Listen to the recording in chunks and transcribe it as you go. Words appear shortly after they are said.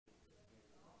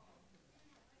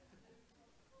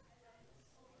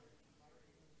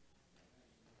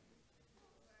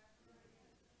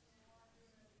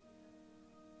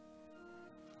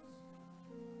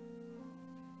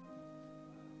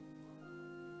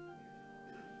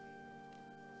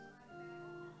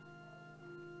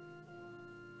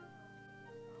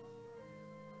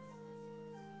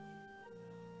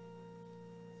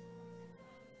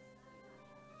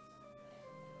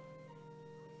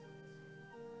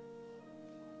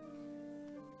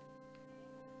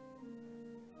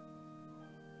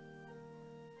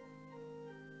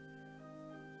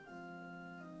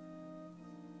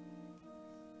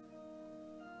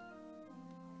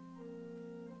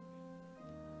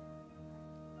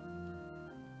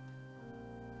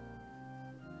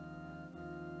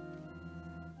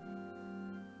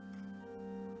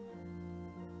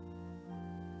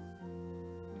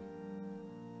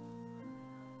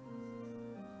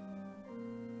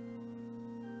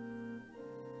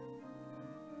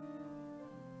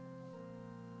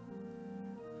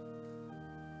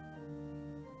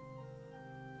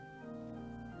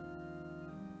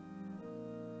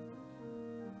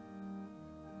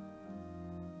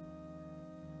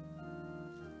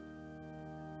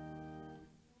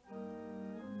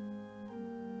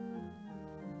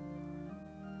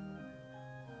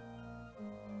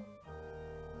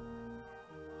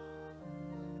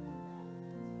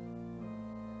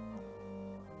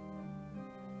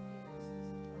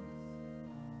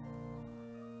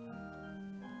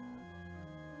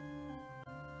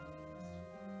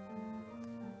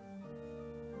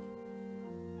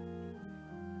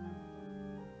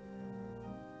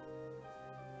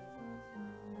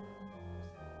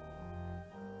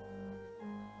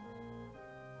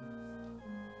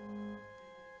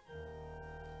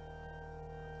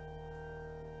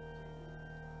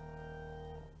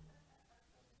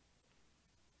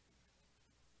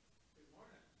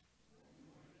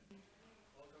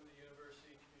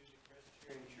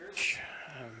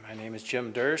My name is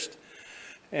Jim Durst,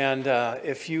 and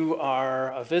if you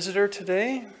are a visitor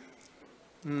today,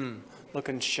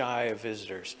 looking shy of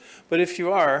visitors, but if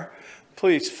you are,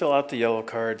 please fill out the yellow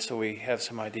card so we have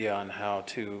some idea on how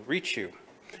to reach you.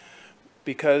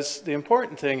 Because the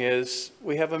important thing is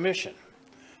we have a mission,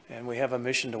 and we have a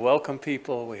mission to welcome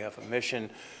people, we have a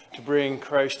mission to bring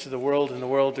Christ to the world and the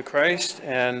world to Christ,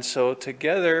 and so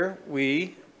together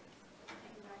we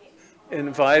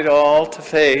invite all to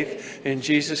faith in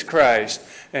Jesus Christ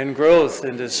and growth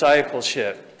in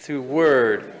discipleship through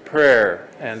word, prayer,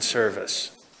 and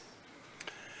service.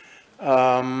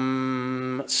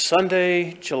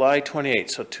 Sunday, July 28th,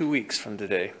 so 2 weeks from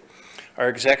today, our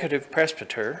executive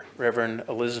presbyter, Reverend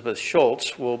Elizabeth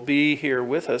Schultz, will be here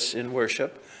with us in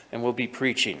worship and will be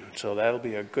preaching. So that'll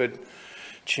be a good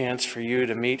chance for you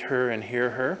to meet her and hear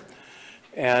her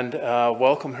and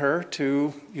welcome her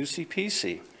to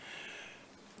UCPC.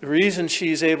 The reason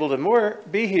she's able to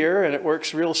be here and it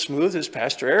works real smooth is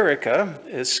Pastor Erica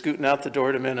is scooting out the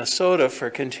door to Minnesota for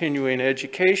a continuing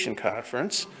education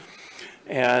conference.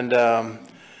 And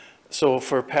so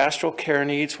for pastoral care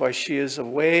needs while she is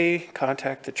away,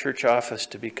 contact the church office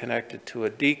to be connected to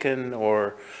a deacon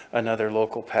or another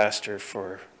local pastor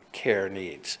for care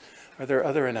needs. Are there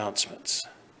other announcements?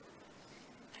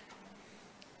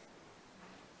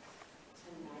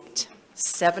 Tonight,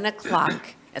 7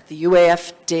 o'clock. At the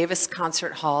UAF Davis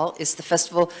Concert Hall is the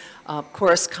festival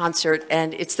chorus concert,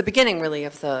 and it's the beginning, really,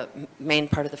 of the main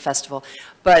part of the festival.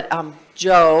 But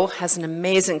Joe has an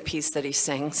amazing piece that he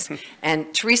sings,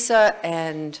 and Teresa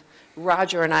and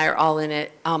Roger and I are all in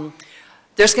it.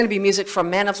 There's going to be music from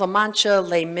Man of La Mancha,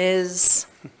 Les Mis,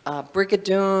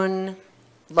 Brigadoon,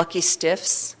 Lucky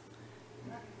Stiffs.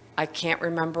 I can't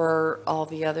remember all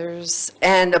the others,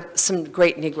 and some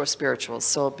great Negro spirituals,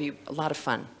 so it'll be a lot of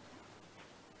fun.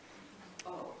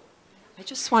 I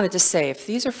just wanted to say, if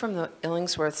these are from the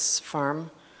Illingsworth's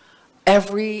farm,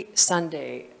 every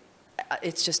Sunday,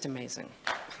 it's just amazing.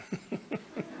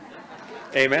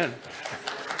 Amen.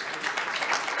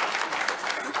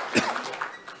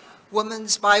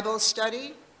 Women's Bible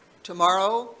Study,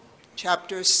 tomorrow,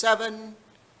 chapter 7,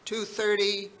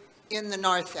 2:30 in the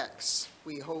narthex.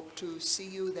 We hope to see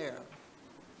you there.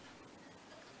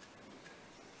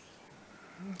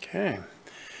 Okay.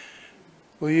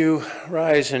 Will you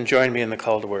rise and join me in the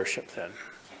call to worship then?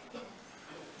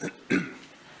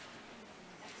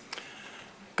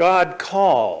 God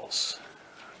calls,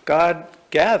 God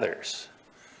gathers,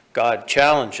 God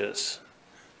challenges,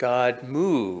 God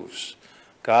moves,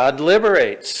 God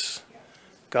liberates,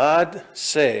 God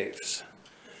saves.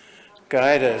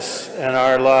 Guide us in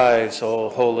our lives, O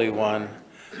Holy One,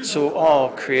 so all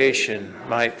creation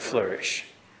might flourish.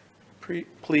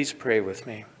 Please pray with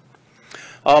me.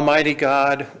 Almighty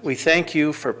God, we thank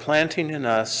you for planting in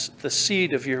us the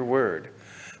seed of your word.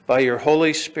 By your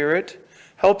Holy Spirit,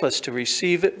 help us to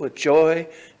receive it with joy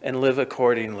and live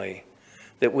accordingly,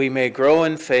 that we may grow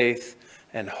in faith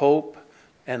and hope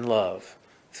and love.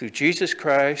 Through Jesus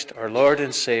Christ, our Lord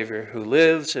and Savior, who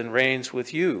lives and reigns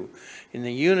with you in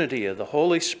the unity of the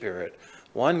Holy Spirit,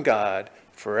 one God,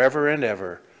 forever and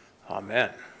ever. Amen.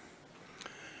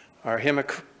 Our hymn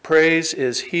of praise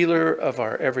is Healer of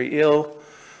Our Every Ill.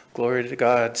 Glory to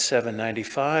God,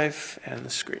 795, and the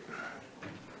screen.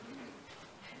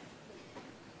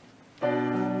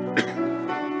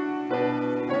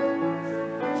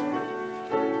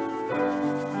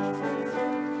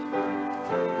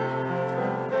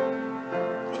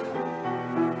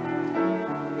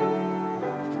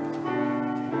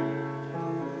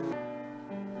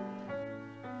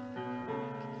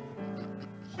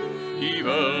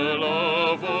 Evil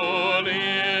of all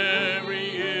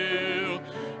every ill,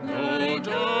 no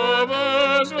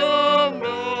troubles long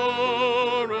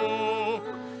sorrow.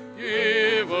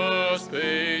 Give us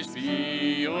space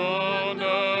beyond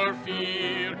our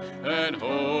fear, and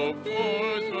hope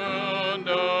beyond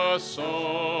our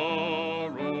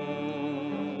sorrow.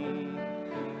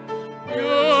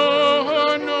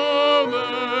 Your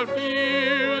noble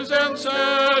fears and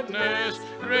sadness,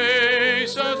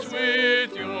 grace us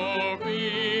with your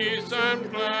peace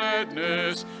and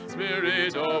gladness.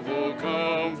 Spirit of all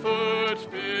comfort,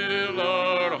 fill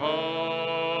our hearts.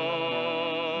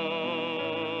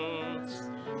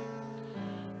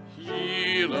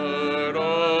 Healer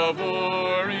of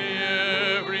our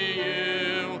every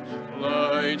ill,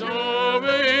 light of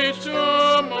age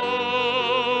tomorrow,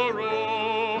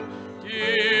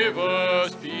 give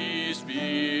us peace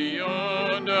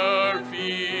beyond our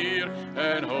fear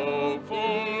and hope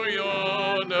for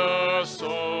yonder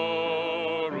sorrow.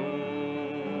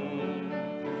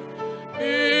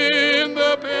 In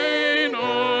the pain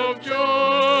of joy,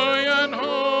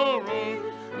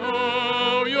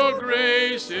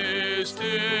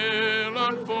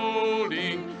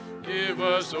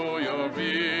 your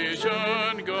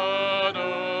vision, God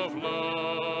of love.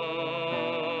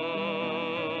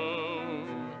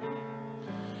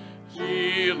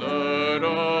 Healer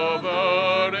of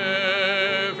our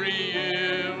every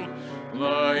ill,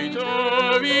 light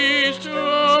of each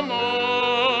tomorrow,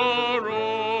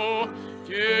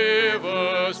 give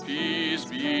us peace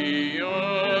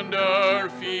beyond our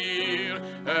fear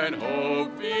and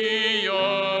hope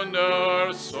beyond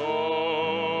our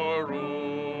sorrow.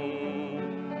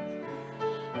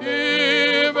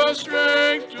 Give us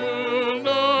strength to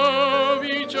love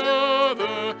each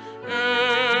other,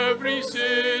 every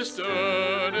sister,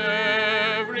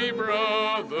 every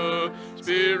brother.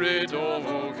 Spirit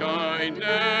of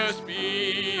kindness,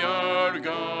 be our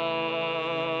guide.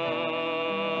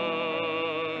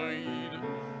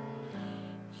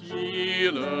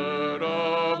 Healer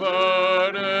of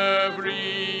our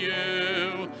every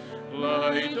ill,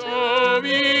 light of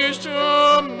each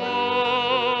tomorrow,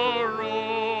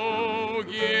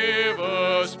 give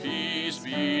us peace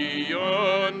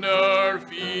beyond our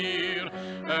fear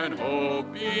and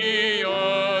hope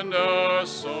beyond our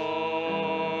sorrow.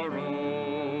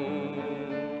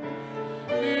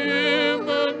 In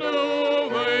the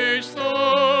knowledge,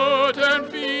 thought, and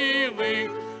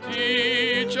feeling,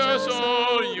 teach us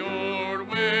all your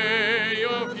way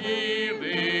of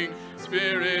healing.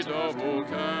 Spirit of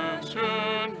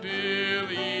compassion,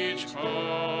 fill each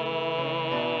heart.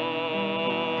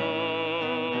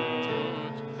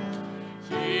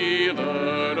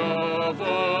 Healer of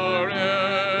our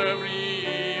every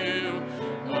ill,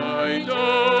 light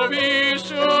of each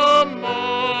tomorrow,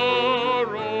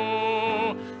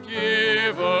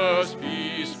 give us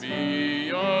peace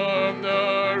beyond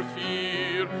our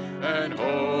fear and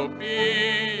hope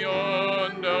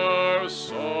beyond our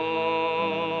sorrow.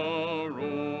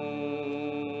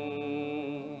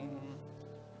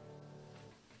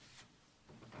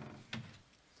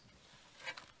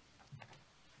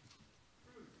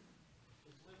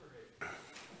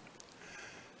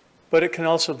 But it can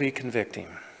also be convicting.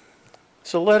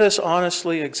 So let us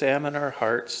honestly examine our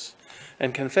hearts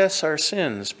and confess our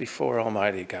sins before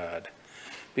Almighty God,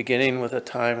 beginning with a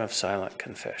time of silent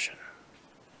confession.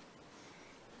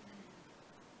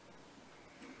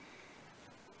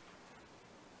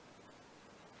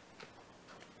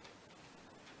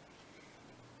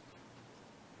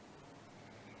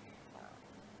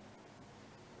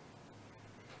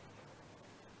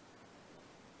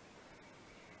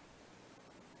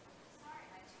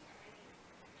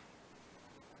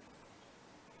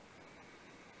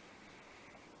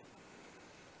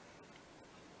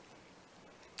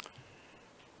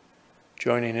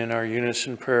 Joining in our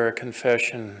unison prayer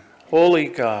confession, Holy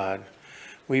God,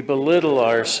 we belittle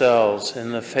ourselves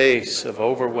in the face of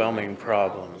overwhelming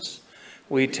problems.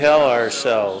 We tell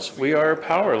ourselves we are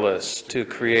powerless to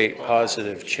create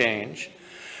positive change.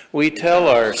 We tell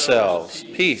ourselves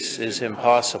peace is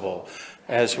impossible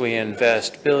as we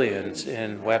invest billions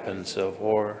in weapons of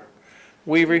war.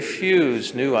 We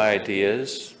refuse new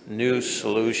ideas, new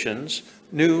solutions,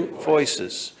 new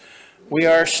voices. We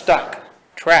are stuck,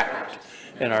 trapped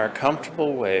in our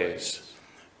comfortable ways.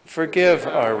 Forgive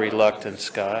our reluctance,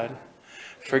 God.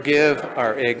 Forgive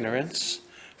our ignorance.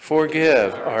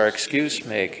 Forgive our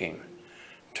excuse-making.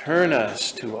 Turn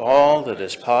us to all that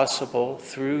is possible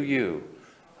through you.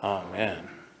 Amen.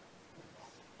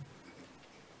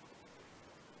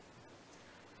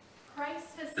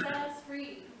 Christ has set us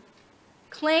free.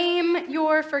 Claim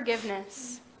your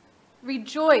forgiveness.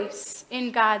 Rejoice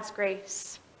in God's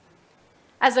grace.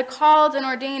 As a called and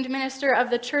ordained minister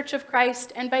of the Church of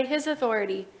Christ and by his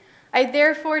authority, I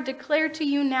therefore declare to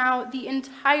you now the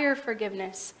entire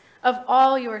forgiveness of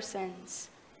all your sins.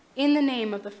 In the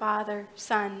name of the Father,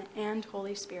 Son, and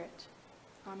Holy Spirit.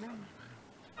 Amen.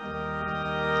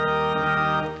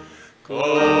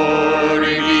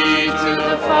 Glory be to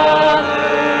the Father,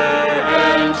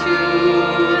 and to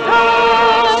the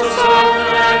Son,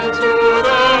 and to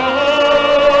the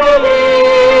Holy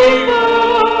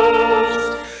Ghost,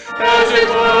 as it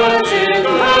was in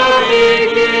the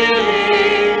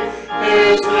beginning,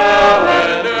 is now,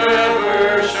 and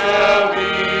ever shall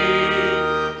be,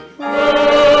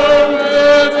 world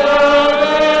without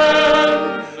end.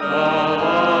 Amen.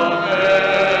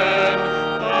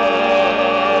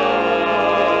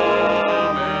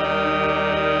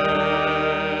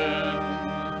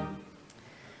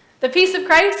 The peace of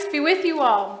Christ be with you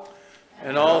all.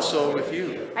 And also with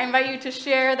you. I invite you to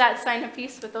share that sign of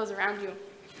peace with those around you.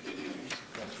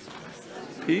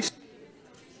 Peace.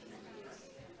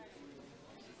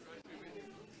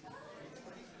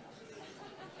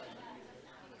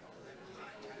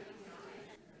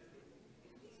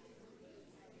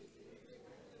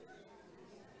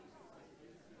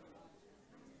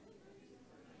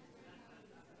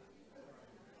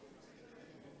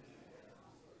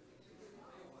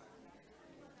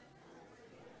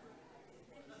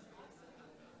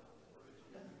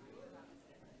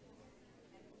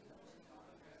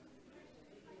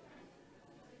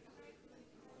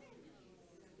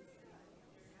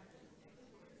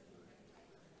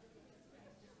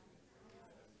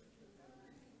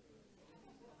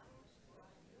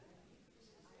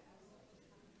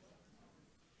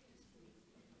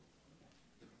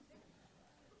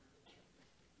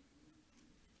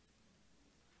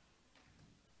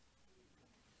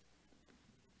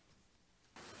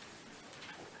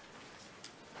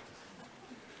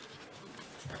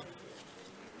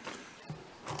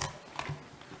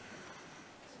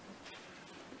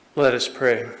 Let us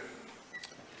pray.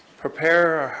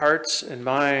 Prepare our hearts and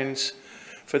minds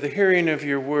for the hearing of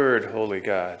your word, Holy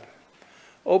God.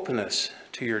 Open us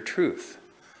to your truth.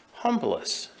 Humble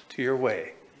us to your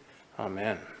way.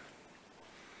 Amen.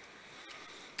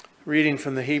 Reading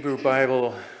from the Hebrew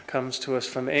Bible comes to us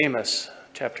from Amos,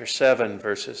 chapter 7,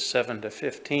 verses 7 to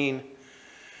 15,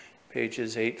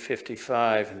 pages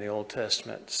 855 in the Old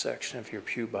Testament section of your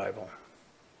Pew Bible.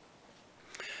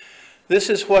 This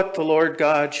is what the Lord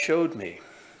God showed me.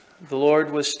 The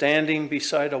Lord was standing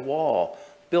beside a wall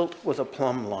built with a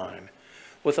plumb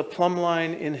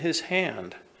line in his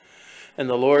hand. And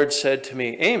the Lord said to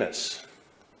me, Amos,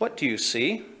 what do you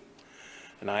see?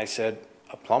 And I said,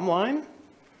 a plumb line?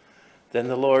 Then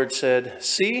the Lord said,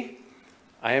 see,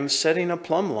 I am setting a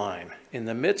plumb line in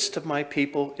the midst of my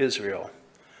people Israel.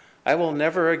 I will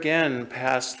never again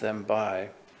pass them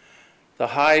by. The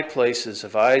high places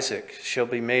of Isaac shall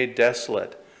be made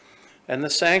desolate, and the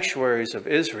sanctuaries of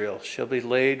Israel shall be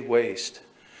laid waste.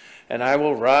 And I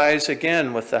will rise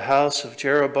again with the house of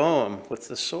Jeroboam with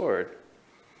the sword.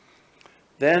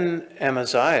 Then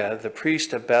Amaziah, the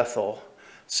priest of Bethel,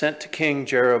 sent to King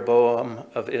Jeroboam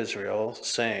of Israel,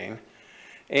 saying,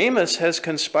 Amos has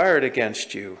conspired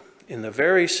against you in the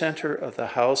very center of the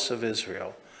house of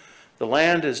Israel. The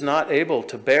land is not able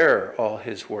to bear all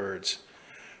his words.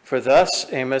 For thus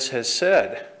Amos has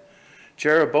said,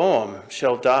 Jeroboam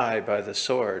shall die by the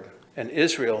sword, and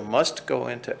Israel must go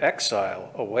into exile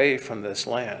away from this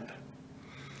land.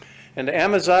 And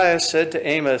Amaziah said to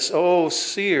Amos, O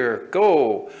seer,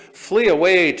 go, flee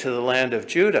away to the land of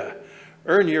Judah.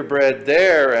 Earn your bread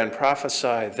there and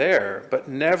prophesy there, but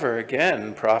never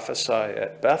again prophesy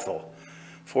at Bethel,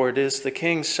 for it is the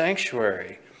king's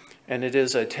sanctuary, and it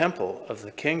is a temple of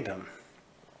the kingdom.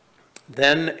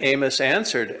 Then Amos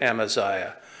answered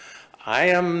Amaziah, I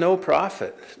am no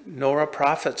prophet, nor a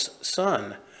prophet's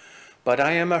son, but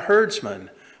I am a herdsman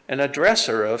and a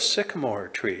dresser of sycamore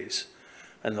trees.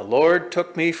 And the Lord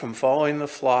took me from following the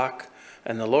flock,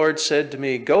 and the Lord said to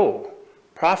me, go,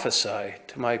 prophesy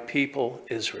to my people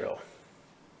Israel.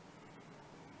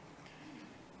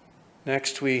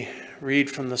 Next we read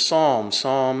from the Psalm,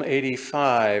 Psalm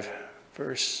 85,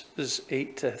 verses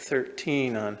 8 to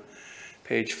 13 on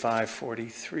page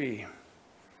 543.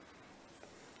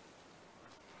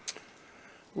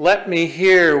 Let me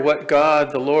hear what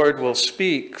God the Lord will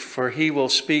speak, for he will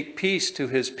speak peace to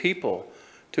his people,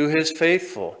 to his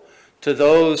faithful, to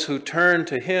those who turn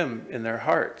to him in their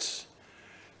hearts.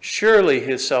 Surely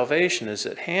his salvation is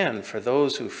at hand for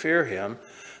those who fear him,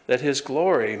 that his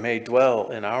glory may dwell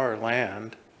in our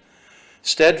land.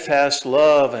 Steadfast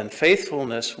love and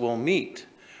faithfulness will meet.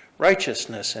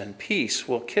 Righteousness and peace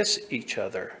will kiss each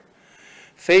other.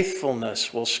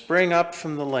 Faithfulness will spring up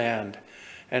from the land,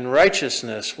 and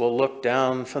righteousness will look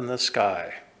down from the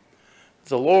sky.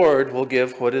 The Lord will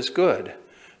give what is good,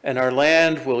 and our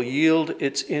land will yield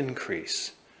its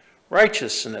increase.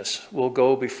 Righteousness will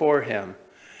go before him,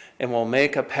 and will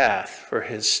make a path for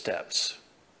his steps.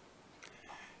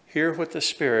 Hear what the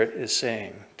Spirit is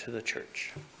saying to the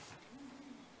church.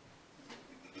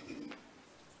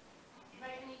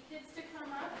 Invite any kids to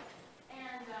come up,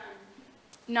 and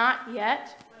not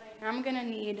yet, but I'm going to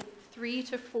need 3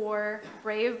 to 4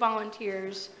 brave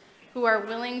volunteers who are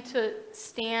willing to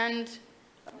stand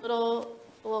a little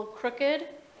crooked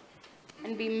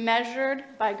and be measured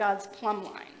by God's plumb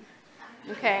line.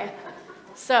 Okay?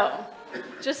 So,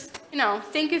 just,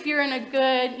 think if you're in a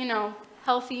good,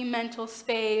 healthy mental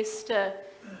space to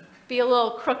be a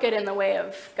little crooked in the way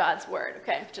of God's word,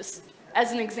 okay? Just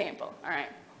as an example, all right?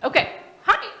 Okay,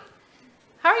 hi.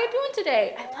 How are you doing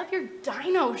today? I love your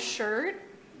dino shirt.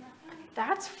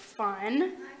 That's fun. I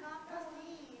got the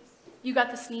sneeze. You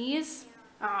got the sneeze?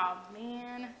 Oh,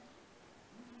 man.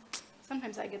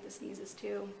 Sometimes I get the sneezes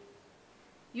too.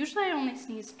 Usually I only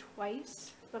sneeze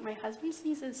twice, but my husband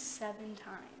sneezes 7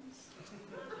 times.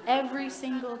 Every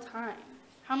single time.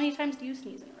 How many times do you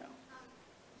sneeze in a row?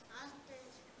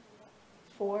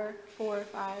 4 or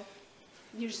 5.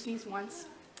 You just sneeze once.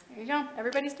 There you go.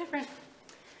 Everybody's different.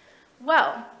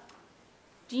 Well,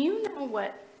 do you know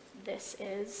what this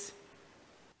is?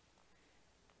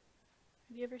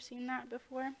 Have you ever seen that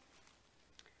before?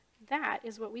 That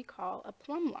is what we call a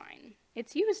plumb line.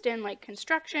 It's used in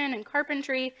construction and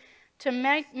carpentry to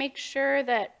make sure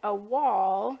that a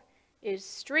wall is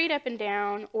straight up and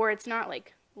down, or it's not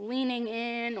leaning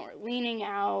in or leaning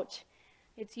out.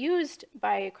 It's used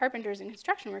by carpenters and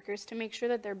construction workers to make sure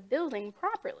that they're building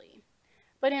properly.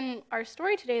 But in our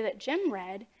story today that Jim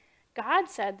read, God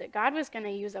said that God was going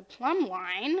to use a plumb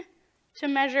line to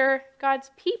measure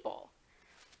God's people.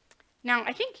 Now,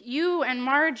 I think you and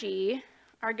Margie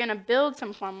are going to build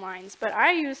some plumb lines, but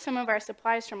I used some of our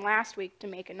supplies from last week to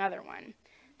make another one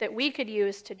that we could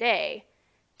use today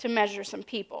to measure some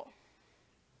people.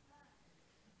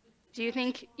 Do you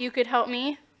think you could help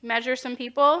me measure some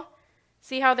people?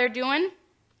 See how they're doing?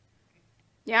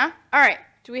 Yeah? All right.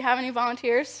 Do we have any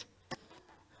volunteers?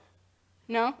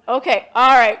 No? Okay.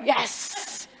 All right.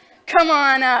 Yes. Come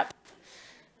on up.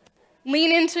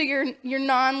 Lean into your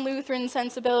non-Lutheran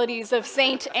sensibilities of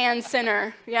saint and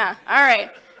sinner. Yeah. All right.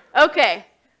 Okay.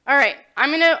 All right.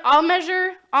 I'll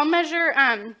measure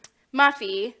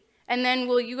Muffy, and then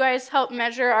will you guys help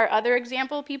measure our other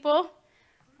example people?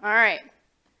 All right.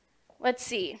 Let's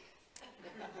see.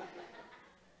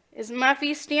 Is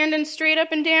Muffy standing straight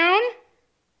up and down?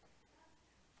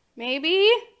 Maybe?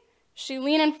 Is she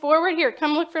leaning forward? Here,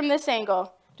 come look from this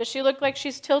angle. Does she look like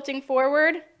she's tilting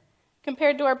forward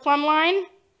compared to our plumb line?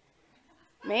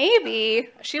 Maybe.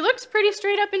 She looks pretty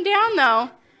straight up and down, though.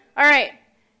 All right.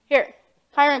 Here,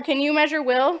 Hiram, can you measure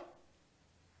Will?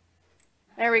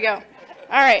 There we go.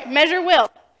 All right, measure Will.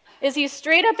 Is he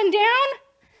straight up and down?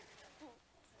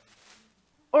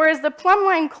 Or is the plumb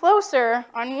line closer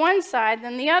on one side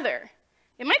than the other?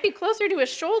 It might be closer to his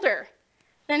shoulder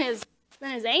than his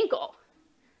ankle.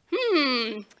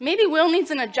 Maybe Will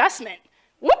needs an adjustment.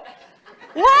 Whoop!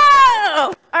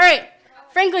 Whoa! All right,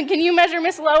 Franklin, can you measure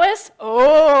Miss Lois?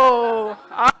 Oh,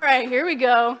 all right, here we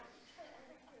go.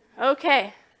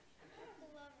 Okay.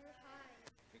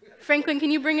 Franklin,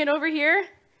 can you bring it over here?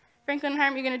 Franklin and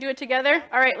Hiram, you're going to do it together?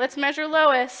 All right, let's measure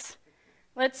Lois.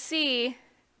 Let's see.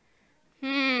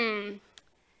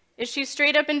 Is she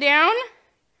straight up and down?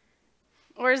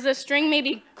 Or is the string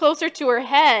maybe closer to her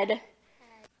head?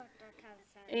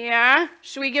 Yeah?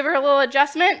 Should we give her a little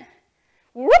adjustment?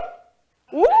 Whoop!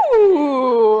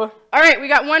 Ooh! All right, we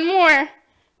got one more.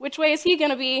 Which way is he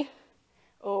going to be?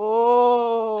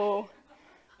 Oh.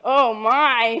 Oh,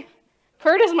 my.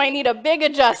 Curtis might need a big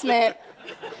adjustment.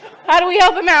 How do we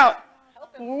help him out?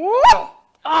 Whoop!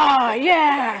 Oh,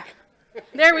 yeah.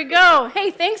 There we go.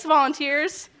 Hey, thanks,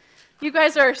 volunteers. You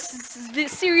guys are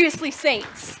seriously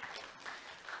saints.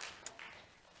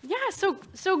 Yeah,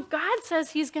 so God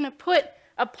says he's going to put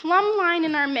a plumb line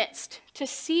in our midst to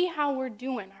see how we're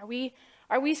doing.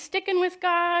 Are we sticking with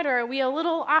God, or are we a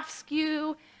little off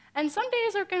skew? And some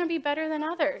days are going to be better than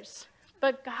others.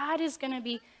 But God is going to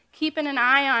be keeping an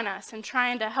eye on us and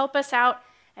trying to help us out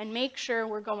and make sure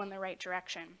we're going the right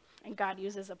direction. And God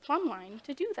uses a plumb line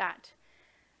to do that.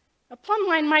 A plumb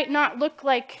line might not look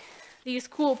like these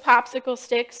cool popsicle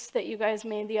sticks that you guys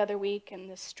made the other week and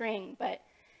the string, but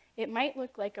it might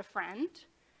look like a friend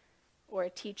or a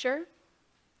teacher.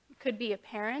 It could be a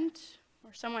parent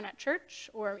or someone at church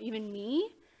or even me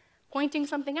pointing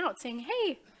something out, saying,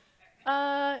 hey,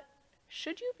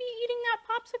 should you be eating that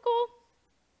popsicle?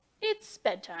 It's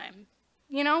bedtime.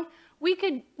 You know, we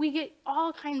get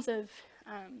all kinds of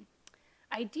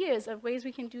ideas of ways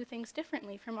we can do things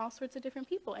differently from all sorts of different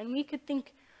people. And we could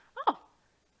think, oh,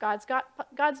 God's got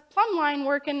God's plumb line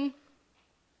working.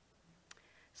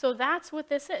 So that's what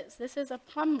this is. This is a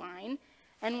plumb line.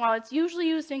 And while it's usually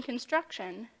used in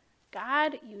construction,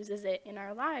 God uses it in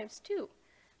our lives too,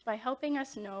 by helping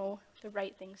us know the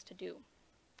right things to do.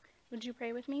 Would you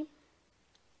pray with me?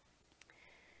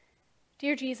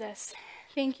 Dear Jesus,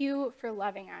 thank you for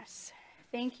loving us.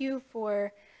 Thank you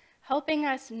for helping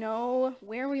us know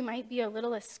where we might be a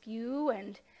little askew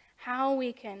and how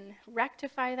we can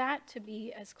rectify that to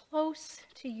be as close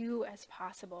to you as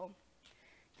possible.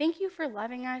 Thank you for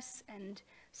loving us and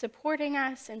supporting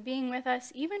us and being with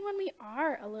us even when we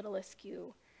are a little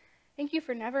askew. Thank you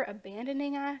for never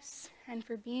abandoning us and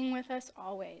for being with us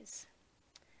always.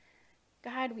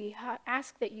 God, we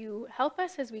ask that you help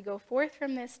us as we go forth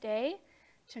from this day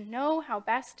to know how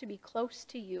best to be close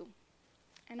to you.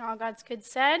 And all God's kids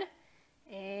said,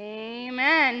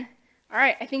 amen. All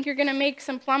right, I think you're going to make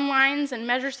some plumb lines and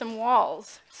measure some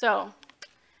walls. So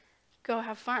go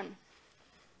have fun.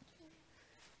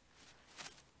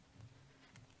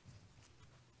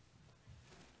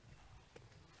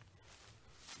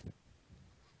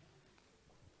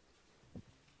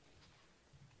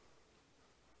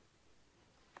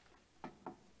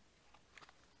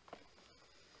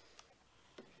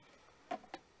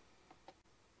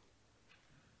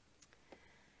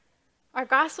 Our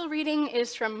gospel reading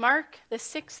is from Mark, the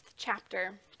 6th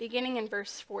chapter, beginning in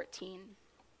verse 14.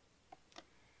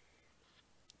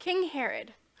 King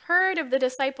Herod heard of the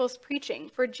disciples preaching,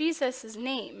 for Jesus'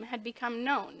 name had become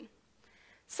known.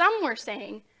 Some were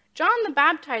saying, John the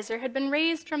Baptizer had been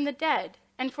raised from the dead,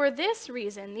 and for this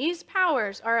reason these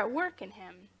powers are at work in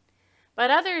him.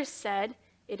 But others said,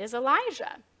 it is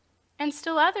Elijah. And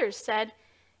still others said,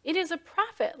 "It is a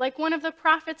prophet, like one of the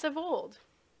prophets of old."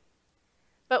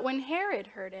 But when Herod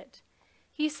heard it,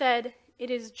 he said, "It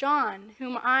is John,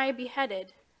 whom I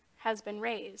beheaded, has been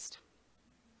raised."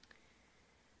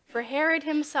 For Herod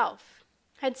himself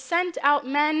had sent out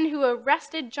men who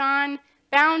arrested John,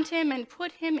 bound him, and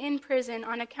put him in prison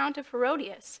on account of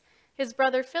Herodias, his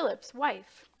brother Philip's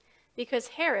wife, because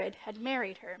Herod had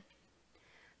married her.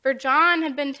 For John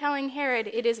had been telling Herod,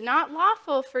 "It is not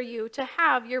lawful for you to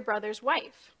have your brother's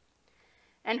wife."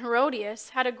 And Herodias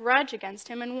had a grudge against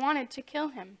him and wanted to kill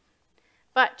him.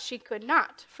 But she could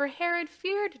not, for Herod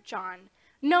feared John,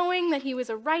 knowing that he was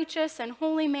a righteous and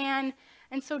holy man,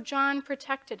 and so John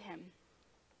protected him.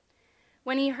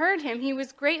 When he heard him, he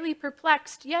was greatly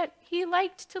perplexed, yet he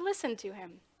liked to listen to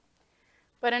him.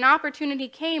 But an opportunity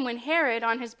came when Herod,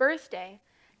 on his birthday,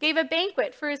 gave a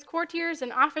banquet for his courtiers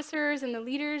and officers and the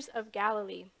leaders of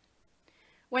Galilee.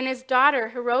 When his daughter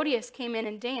Herodias came in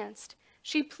and danced,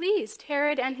 she pleased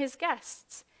Herod and his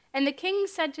guests, and the king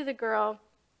said to the girl,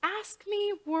 "Ask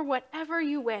me for whatever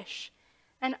you wish,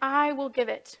 and I will give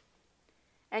it."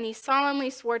 And he solemnly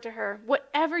swore to her,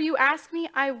 "Whatever you ask me,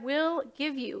 I will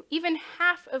give you, even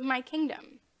half of my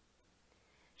kingdom."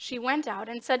 She went out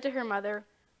and said to her mother,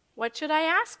 "What should I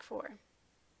ask for?"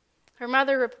 Her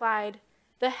mother replied,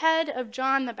 "The head of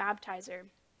John the Baptizer."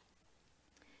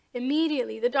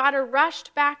 Immediately the daughter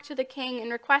rushed back to the king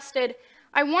and requested,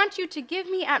 "I want you to give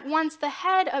me at once the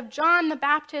head of John the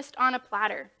Baptist on a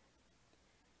platter."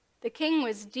 The king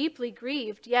was deeply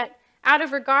grieved, yet out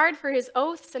of regard for his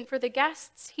oaths and for the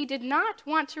guests, he did not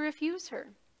want to refuse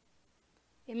her.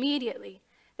 Immediately,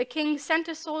 the king sent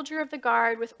a soldier of the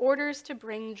guard with orders to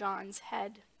bring John's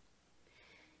head.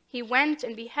 He went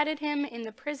and beheaded him in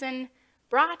the prison,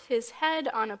 brought his head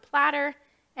on a platter,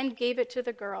 and gave it to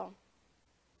the girl.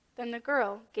 Then the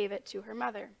girl gave it to her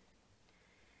mother.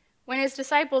 When his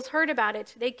disciples heard about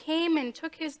it, they came and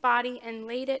took his body and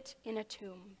laid it in a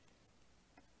tomb.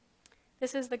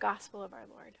 This is the gospel of our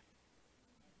Lord.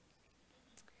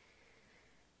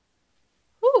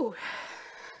 Ooh.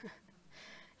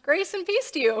 Grace and peace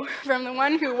to you from the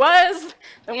one who was,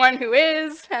 the one who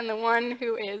is, and the one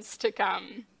who is to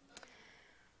come.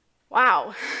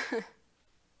 Wow.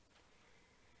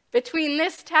 Between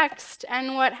this text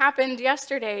and what happened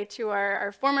yesterday to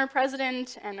our former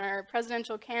president and our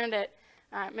presidential candidate,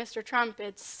 Mr. Trump,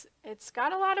 it's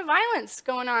got a lot of violence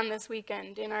going on this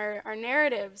weekend in our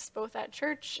narratives, both at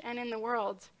church and in the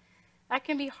world. That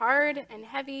can be hard and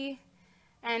heavy,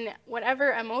 and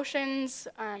whatever emotions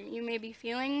you may be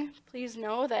feeling, please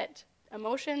know that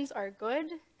emotions are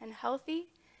good and healthy,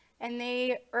 and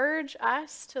they urge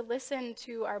us to listen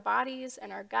to our bodies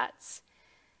and our guts.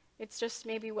 It's just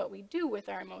maybe what we do with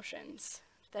our emotions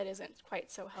that isn't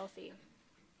quite so healthy.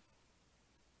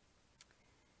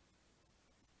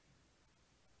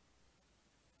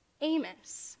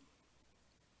 Amos.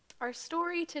 Our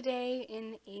story today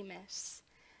in Amos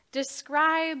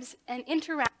describes an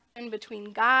interaction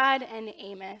between God and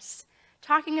Amos,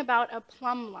 talking about a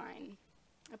plumb line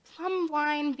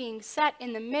being set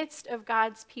in the midst of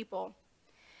God's people.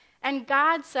 And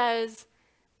God says,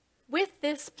 with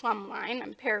this plumb line,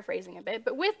 I'm paraphrasing a bit,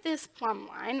 but with this plumb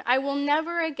line, I will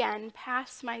never again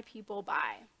pass my people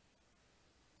by.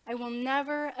 I will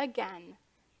never again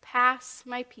pass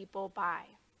my people by.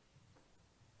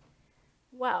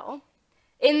 Well,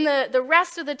 in the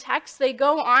rest of the text, they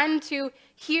go on to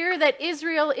hear that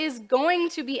Israel is going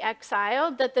to be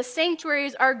exiled, that the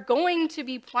sanctuaries are going to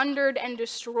be plundered and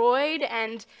destroyed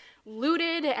and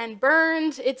looted and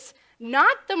burned. It's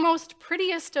not the most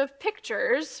prettiest of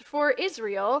pictures for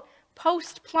Israel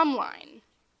post-plumb line.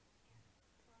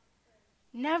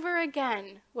 Never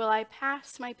again will I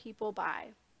pass my people by.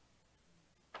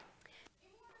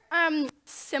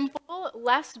 Simple,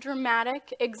 less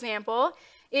dramatic example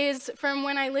is from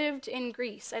when I lived in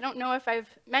Greece. I don't know if I've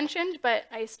mentioned, but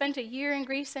I spent a year in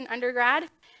Greece in undergrad,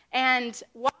 and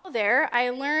while there, I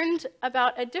learned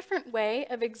about a different way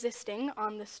of existing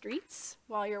on the streets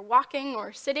while you're walking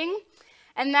or sitting,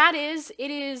 and that is,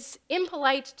 it is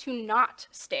impolite to not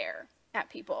stare at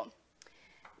people.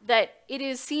 That it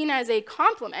is seen as a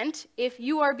compliment if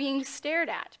you are being stared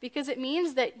at, because it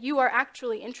means that you are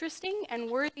actually interesting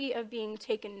and worthy of being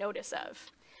taken notice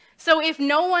of. So if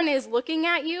no one is looking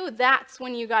at you, that's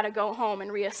when you got to go home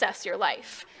and reassess your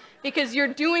life, because you're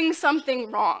doing something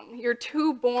wrong. You're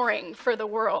too boring for the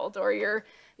world, or you're,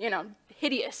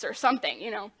 hideous or something,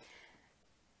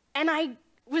 And I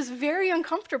was very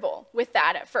uncomfortable with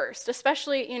that at first,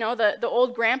 especially, the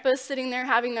old grandpas sitting there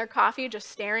having their coffee, just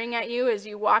staring at you as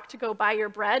you walk to go buy your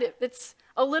bread. It's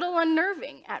a little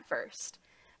unnerving at first.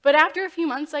 But after a few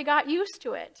months, I got used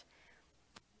to it.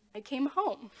 I came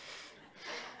home.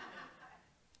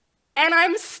 And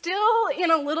I'm still in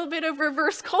a little bit of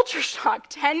reverse culture shock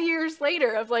 10 years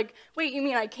later of like, wait, you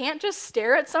mean I can't just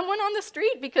stare at someone on the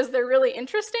street because they're really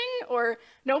interesting? Or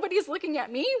nobody's looking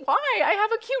at me? Why? I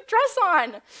have a cute dress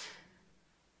on.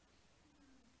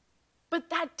 But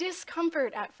that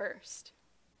discomfort at first.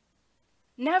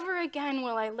 Never again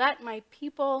will I let my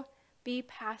people be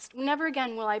passed. Never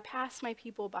again will I pass my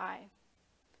people by.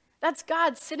 That's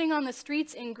God sitting on the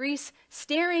streets in Greece,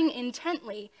 staring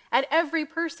intently at every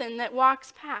person that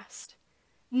walks past,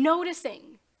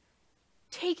 noticing,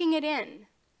 taking it in,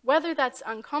 whether that's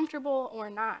uncomfortable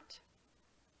or not.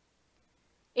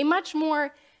 A much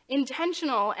more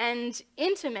intentional and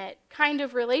intimate kind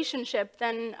of relationship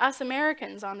than us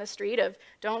Americans on the street of,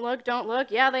 don't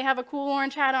look, yeah, they have a cool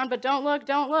orange hat on, but don't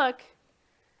look.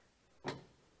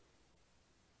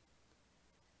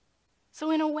 So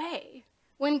in a way,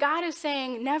 when God is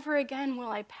saying, never again will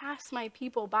I pass my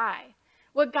people by,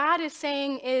 what God is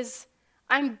saying is,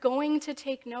 I'm going to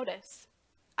take notice.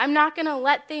 I'm not going to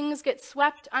let things get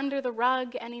swept under the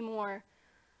rug anymore.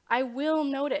 I will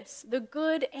notice the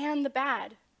good and the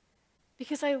bad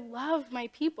because I love my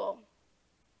people.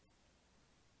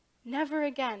 Never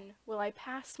again will I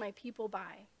pass my people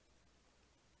by.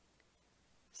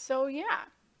 So yeah,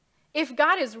 if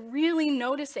God is really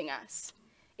noticing us,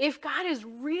 if God is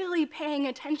really paying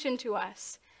attention to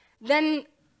us, then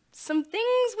some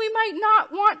things we might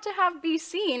not want to have be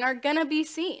seen are going to be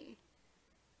seen.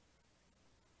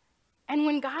 And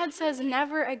when God says,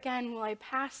 never again will I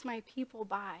pass my people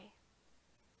by,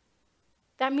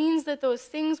 that means that those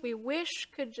things we wish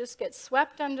could just get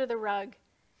swept under the rug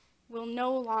will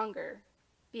no longer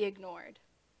be ignored.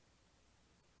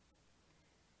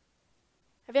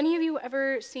 Have any of you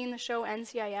ever seen the show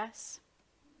NCIS?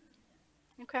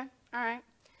 Okay, all right.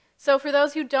 So for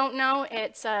those who don't know,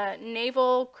 it's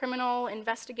Naval Criminal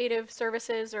Investigative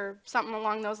Services or something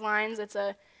along those lines. It's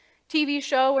a TV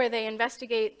show where they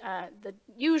investigate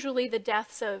usually the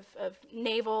deaths of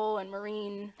naval and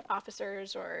marine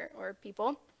officers or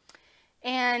people.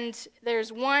 And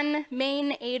there's one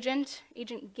main agent,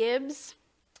 Agent Gibbs,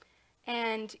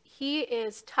 and he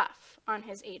is tough on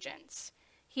his agents.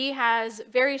 He has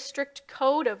very strict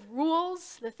code of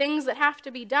rules, the things that have to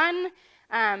be done.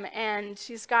 And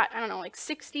he's got, I don't know, like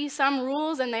 60 some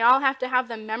rules, and they all have to have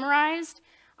them memorized.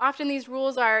 Often these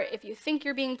rules are, if you think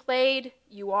you're being played,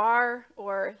 you are,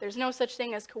 or there's no such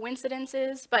thing as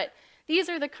coincidences. But these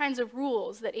are the kinds of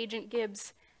rules that Agent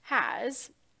Gibbs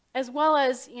has, as well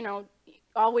as, you know,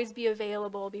 always be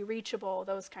available, be reachable,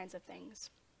 those kinds of things.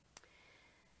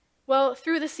 Well,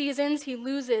 through the seasons, he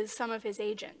loses some of his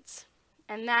agents,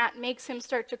 and that makes him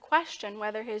start to question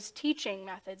whether his teaching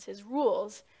methods, his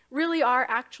rules, really are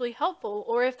actually helpful,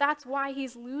 or if that's why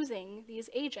he's losing these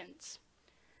agents.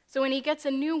 So when he gets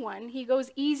a new one, he goes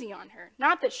easy on her.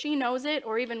 Not that she knows it,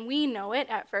 or even we know it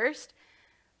at first,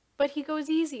 but he goes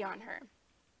easy on her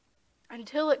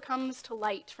until it comes to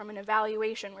light from an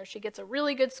evaluation where she gets a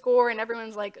really good score and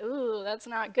everyone's like, ooh, that's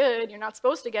not good, you're not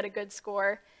supposed to get a good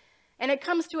score, and it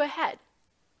comes to a head.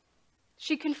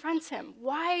 She confronts him.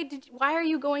 Why are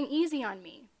you going easy on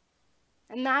me?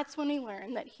 And that's when we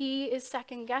learn that he is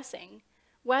second-guessing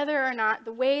whether or not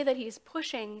the way that he's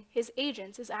pushing his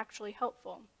agents is actually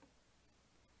helpful.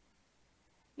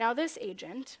 Now this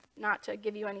agent, not to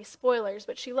give you any spoilers,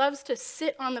 but she loves to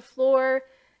sit on the floor,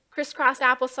 crisscross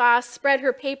applesauce, spread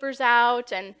her papers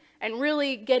out, and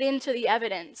really get into the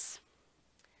evidence.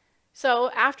 So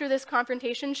after this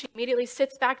confrontation, she immediately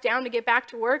sits back down to get back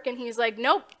to work, and he's like,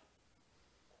 nope.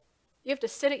 You have to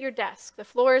sit at your desk. The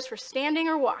floor is for standing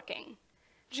or walking.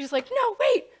 She's like, no,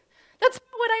 wait, that's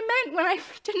not what I meant when I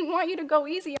didn't want you to go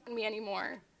easy on me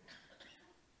anymore.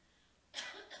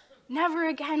 Never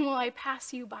again will I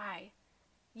pass you by.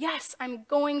 Yes, I'm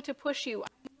going to push you.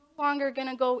 I'm no longer going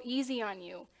to go easy on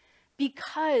you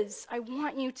because I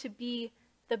want you to be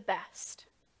the best.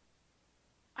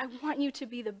 I want you to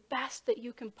be the best that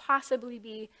you can possibly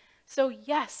be. So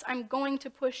yes, I'm going to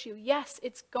push you. Yes,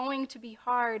 it's going to be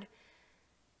hard,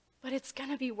 but it's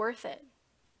going to be worth it.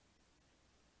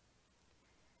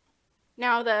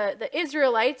 Now, the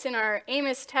Israelites in our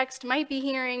Amos text might be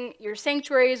hearing, your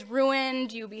sanctuary is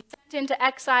ruined, you be sent into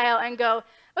exile, and go,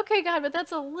 okay, God, but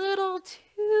that's a little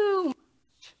too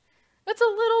much. That's a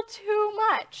little too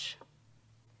much.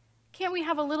 Can't we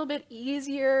have a little bit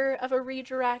easier of a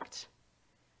redirect?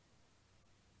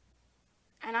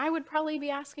 And I would probably be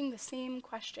asking the same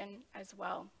question as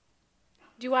well.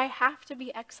 Do I have to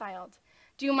be exiled?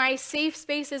 Do my safe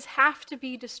spaces have to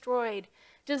be destroyed?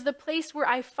 Does the place where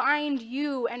I find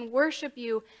you and worship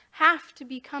you have to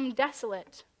become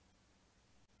desolate?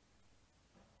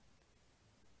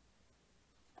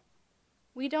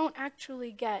 we don't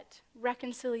actually get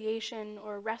reconciliation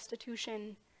or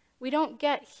restitution. We don't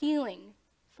get healing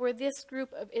for this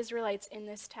group of Israelites in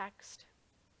this text.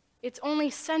 It's only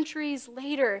centuries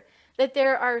later that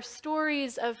there are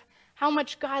stories of how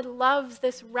much God loves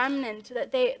this remnant,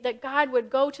 that God would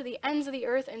go to the ends of the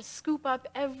earth and scoop up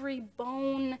every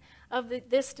bone of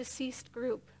this deceased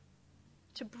group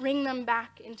to bring them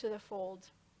back into the fold.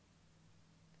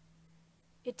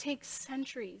 It takes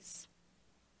centuries,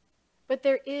 but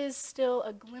there is still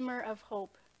a glimmer of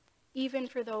hope, even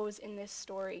for those in this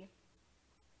story.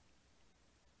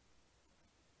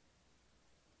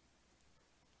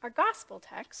 Our gospel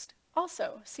text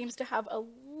also seems to have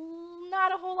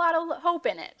not a whole lot of hope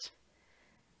in it.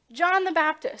 John the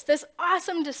Baptist, this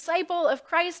awesome disciple of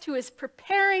Christ who is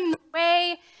preparing the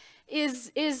way,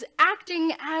 is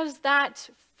acting as that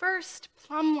first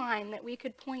plumb line that we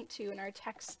could point to in our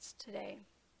texts today,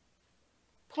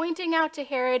 pointing out to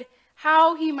Herod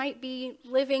how he might be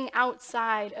living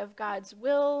outside of God's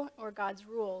will or God's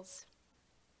rules.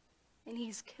 And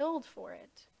he's killed for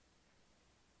it.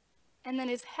 And then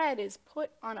his head is put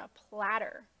on a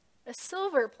platter, a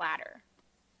silver platter.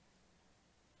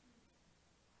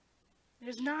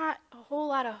 There's not a whole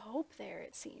lot of hope there,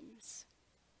 it seems.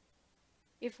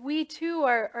 If we too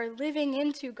are living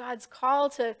into God's call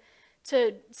to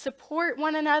support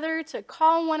one another, to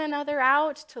call one another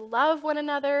out, to love one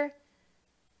another,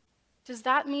 does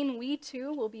that mean we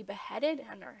too will be beheaded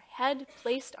and our head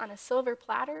placed on a silver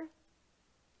platter?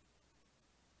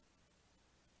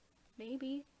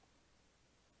 Maybe.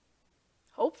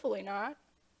 Hopefully not.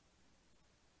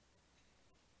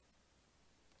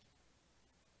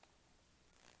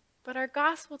 But our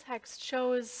gospel text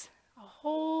shows a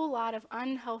whole lot of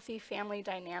unhealthy family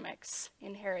dynamics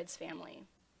in Herod's family.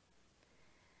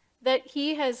 That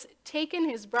he has taken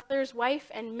his brother's wife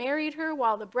and married her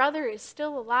while the brother is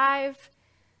still alive.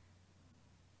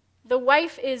 The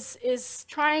wife is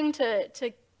trying to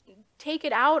take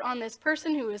it out on this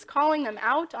person who is calling them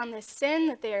out on this sin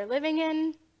that they are living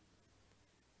in.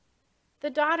 The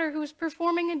daughter who's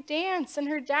performing a dance, and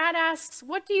her dad asks,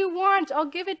 "What do you want? I'll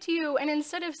give it to you." And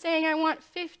instead of saying, "I want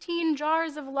 15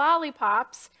 jars of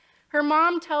lollipops," her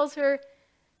mom tells her,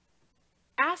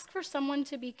 "Ask for someone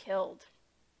to be killed."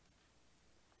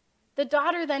 The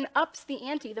daughter then ups the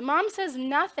ante. The mom says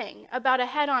nothing about a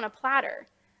head on a platter.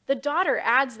 The daughter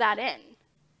adds that in,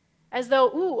 as though,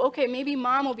 ooh, okay, maybe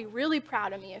mom will be really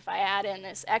proud of me if I add in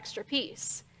this extra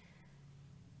piece.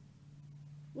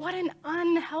 What an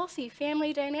unhealthy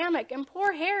family dynamic. And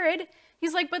poor Herod,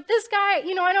 he's like, but this guy,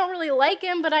 I don't really like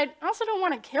him, but I also don't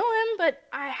want to kill him, but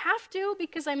I have to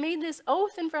because I made this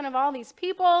oath in front of all these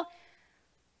people.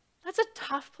 That's a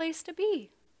tough place to be.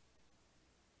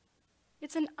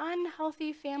 It's an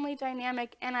unhealthy family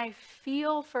dynamic, and I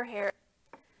feel for Herod.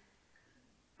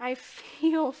 I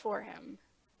feel for him.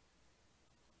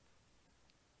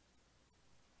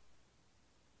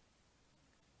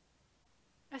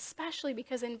 Especially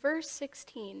because in verse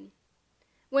 16,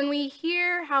 when we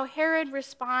hear how Herod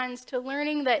responds to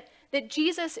learning that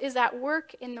Jesus is at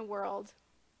work in the world,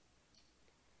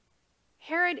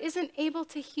 Herod isn't able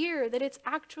to hear that it's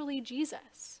actually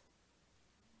Jesus.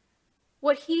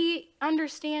 What he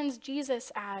understands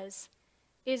Jesus as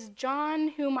is John,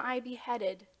 whom I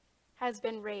beheaded, has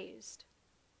been raised.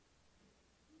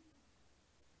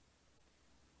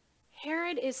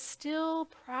 Herod is still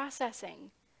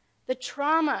processing the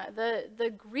trauma,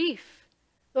 the grief,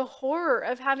 the horror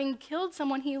of having killed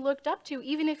someone he looked up to,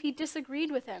 even if he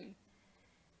disagreed with him.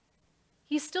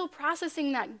 He's still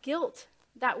processing that guilt,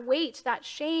 that weight, that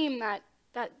shame, that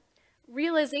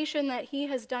realization that he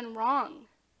has done wrong.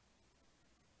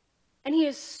 And he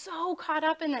is so caught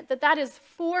up in it that is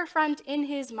forefront in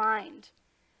his mind,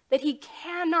 that he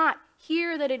cannot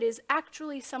hear that it is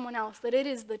actually someone else, that it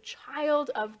is the child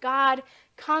of God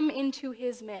come into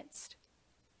his midst.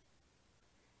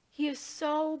 He is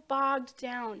so bogged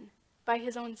down by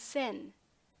his own sin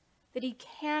that he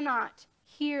cannot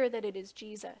hear that it is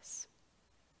Jesus.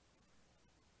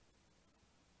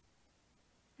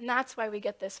 And that's why we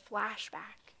get this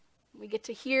flashback. We get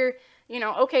to hear,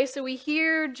 okay, so we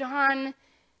hear John,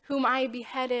 whom I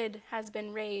beheaded, has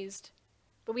been raised.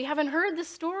 But we haven't heard the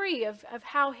story of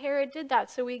how Herod did that,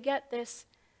 so we get this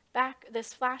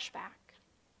flashback.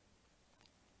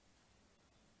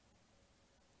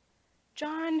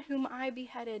 John, whom I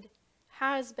beheaded,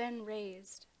 has been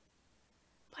raised.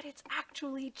 But it's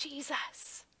actually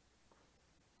Jesus.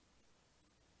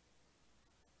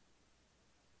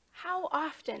 How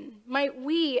often might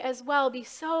we as well be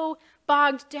so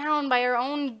bogged down by our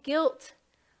own guilt,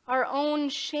 our own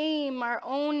shame, our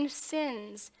own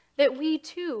sins, that we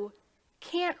too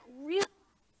can't realize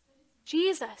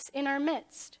Jesus in our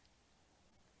midst.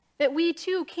 That we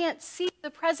too can't see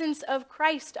the presence of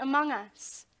Christ among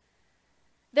us.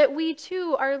 That we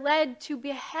too are led to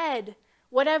behead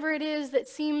whatever it is that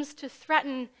seems to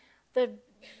threaten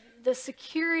the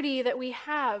security that we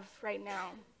have right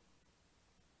now.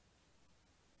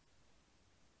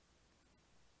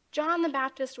 John the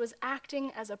Baptist was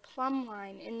acting as a plumb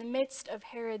line in the midst of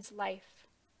Herod's life,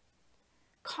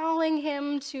 calling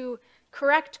him to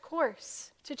correct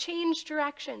course, to change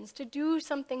directions, to do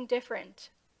something different.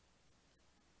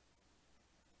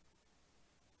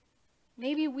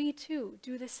 Maybe we too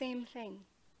do the same thing.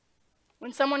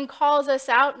 When someone calls us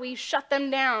out, we shut them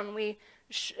down, we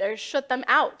shut them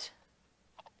out.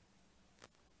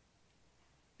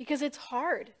 Because it's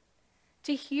hard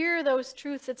to hear those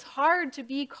truths. It's hard to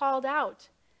be called out.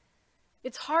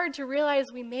 It's hard to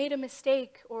realize we made a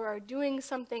mistake or are doing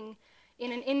something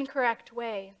in an incorrect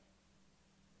way.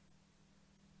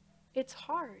 It's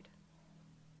hard.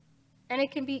 And it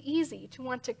can be easy to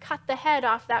want to cut the head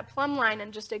off that plumb line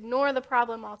and just ignore the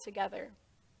problem altogether.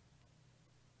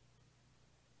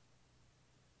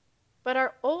 But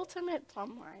our ultimate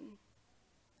plumb line,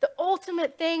 the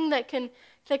ultimate thing that can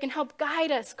help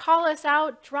guide us, call us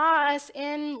out, draw us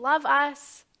in, love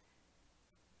us,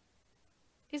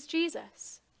 is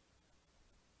Jesus.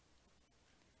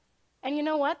 And you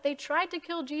know what? They tried to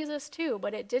kill Jesus too,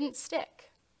 but it didn't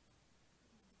stick.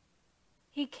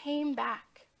 He came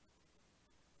back.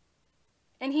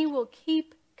 And he will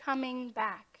keep coming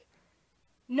back.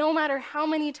 No matter how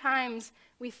many times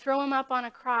we throw him up on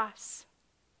a cross,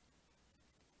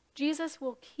 Jesus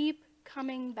will keep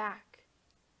coming back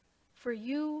for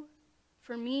you,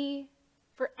 for me,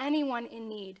 for anyone in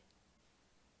need.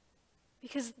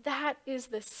 Because that is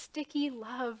the sticky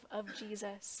love of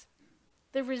Jesus,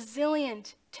 the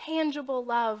resilient, tangible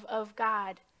love of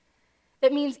God.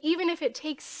 That means even if it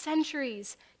takes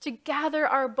centuries to gather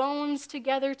our bones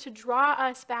together to draw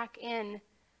us back in,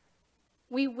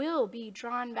 we will be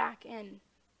drawn back in.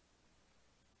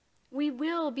 We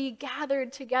will be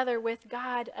gathered together with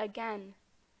God again.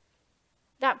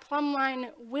 That plumb line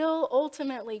will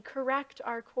ultimately correct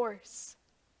our course.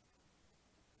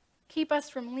 Keep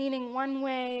us from leaning one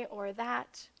way or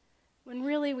that, when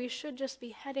really we should just be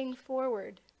heading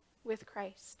forward with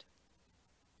Christ.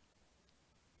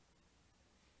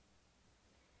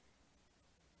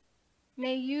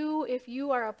 May you, if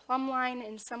you are a plumb line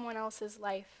in someone else's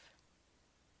life,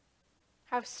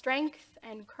 have strength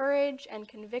and courage and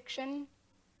conviction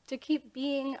to keep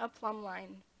being a plumb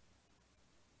line.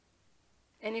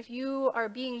 And if you are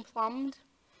being plumbed,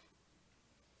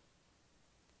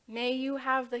 may you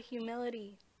have the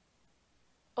humility,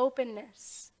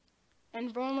 openness,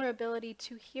 and vulnerability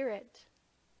to hear it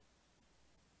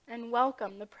and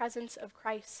welcome the presence of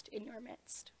Christ in your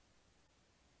midst.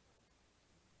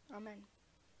 Amen.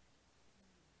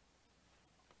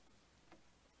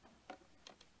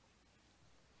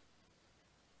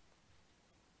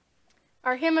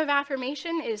 Our hymn of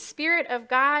affirmation is Spirit of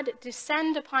God,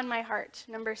 Descend Upon My Heart,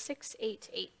 number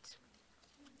 688.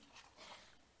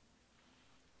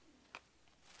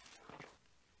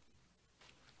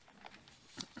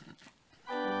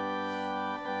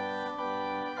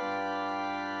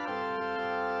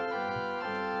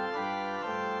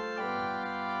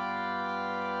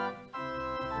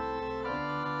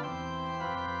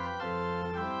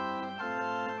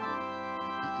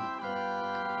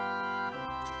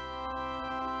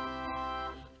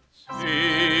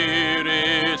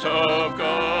 Spirit of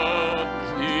God,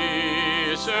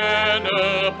 descend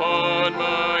upon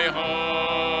my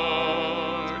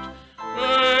heart.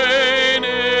 Rain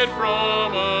it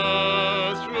from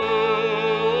us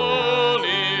through all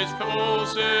its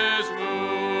pulses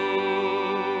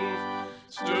move.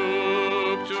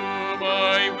 Stoop to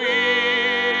my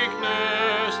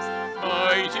weakness,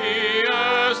 mighty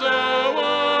as thou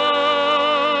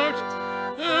art,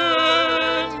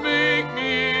 and make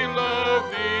me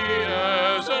love thee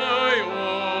as I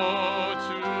ought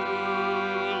to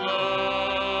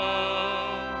love.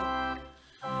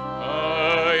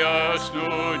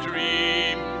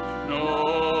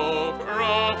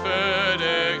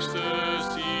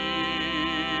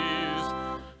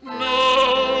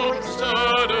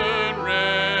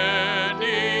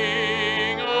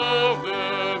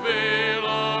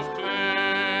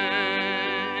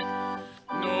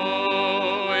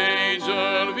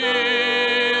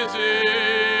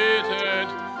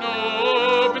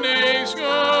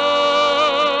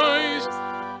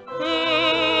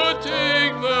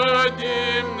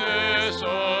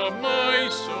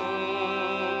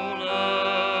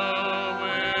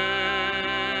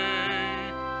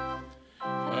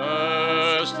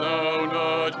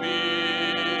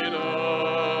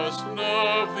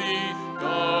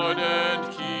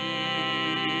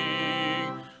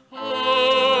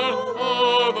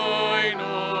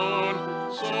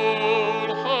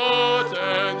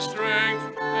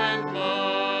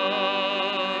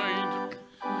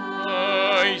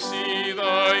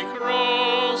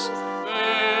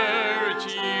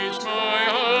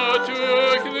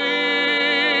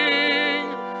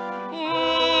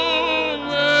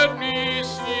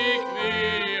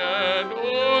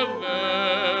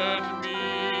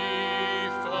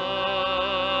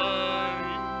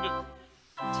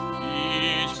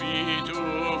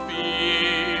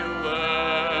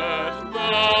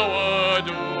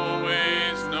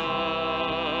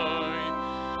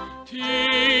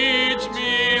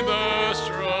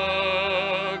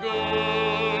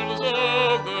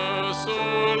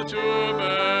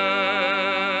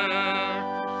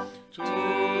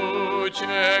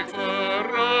 check the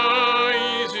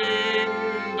rising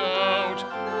doubt,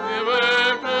 the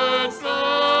weapons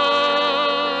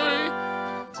fly.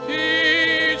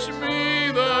 Teach me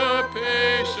the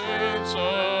patience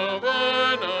of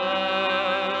an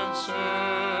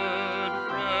answered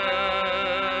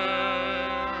prayer.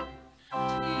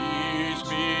 Teach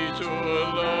me to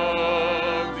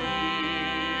love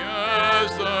thee as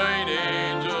thine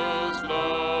angels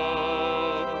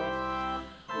love.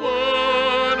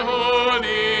 One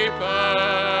holy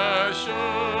passion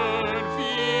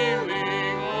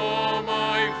feeling all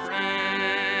my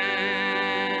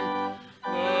frame.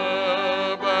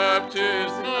 The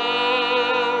baptism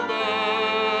of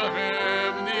the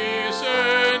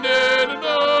heaven-descended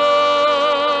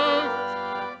dove,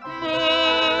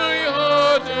 my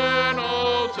heart an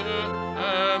altar,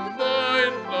 and thy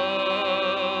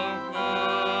love the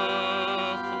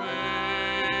flame.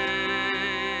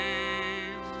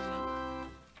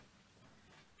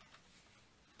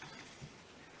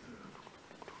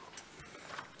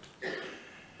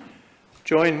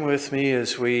 Join with me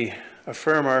as we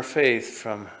affirm our faith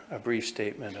from a brief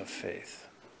statement of faith.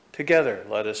 Together,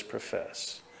 let us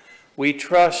profess. We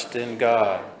trust in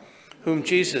God, whom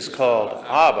Jesus called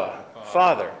Abba,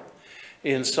 Father.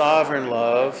 In sovereign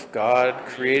love, God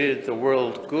created the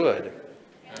world good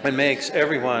and makes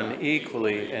everyone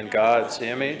equally in God's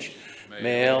image,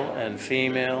 male and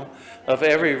female, of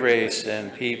every race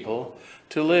and people,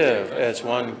 to live as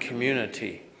one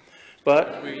community.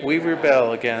 But we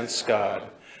rebel against God.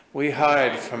 We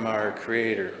hide from our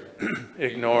Creator,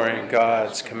 ignoring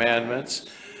God's commandments.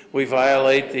 We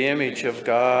violate the image of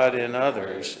God in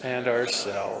others and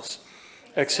ourselves,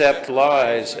 accept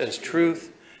lies as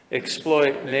truth,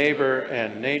 exploit neighbor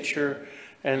and nature,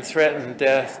 and threaten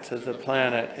death to the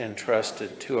planet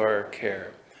entrusted to our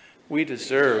care. We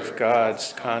deserve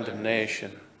God's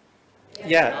condemnation.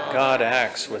 Yet God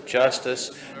acts with justice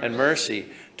and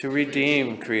mercy to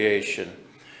redeem creation.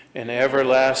 In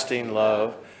everlasting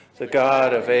love, the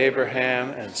God of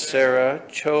Abraham and Sarah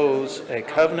chose a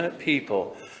covenant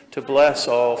people to bless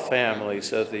all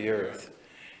families of the earth.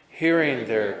 Hearing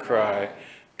their cry,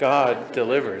 God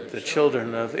delivered the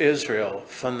children of Israel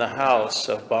from the house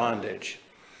of bondage.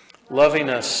 Loving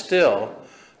us still,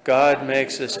 God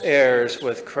makes us heirs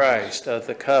with Christ of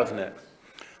the covenant.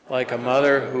 Like a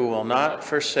mother who will not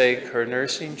forsake her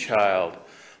nursing child,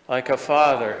 like a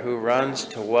father who runs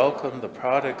to welcome the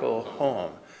prodigal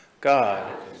home,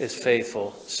 God is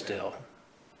faithful still.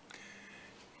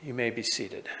 You may be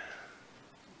seated.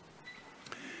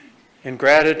 In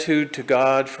gratitude to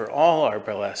God for all our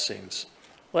blessings,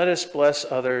 let us bless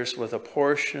others with a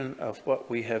portion of what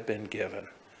we have been given.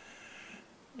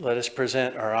 Let us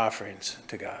present our offerings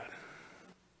to God.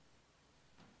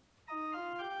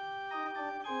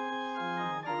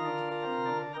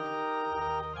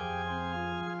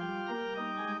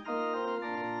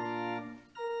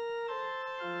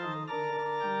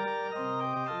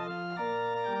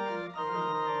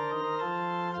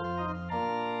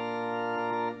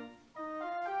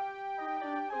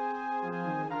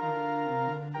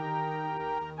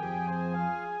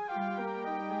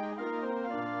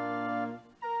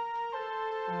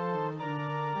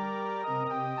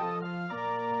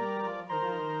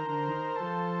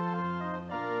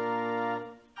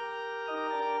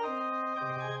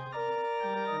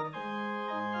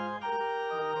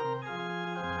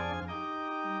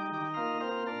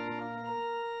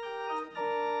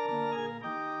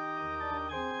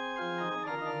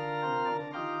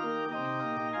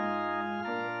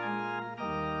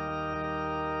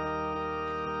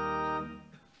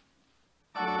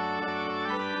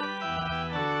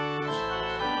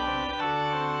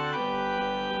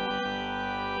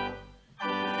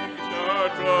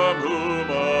 From whom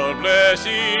all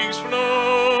blessings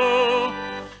flow,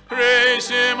 praise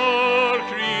him all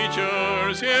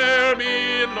creatures here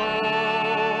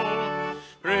below.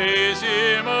 Praise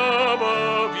him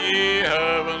above, ye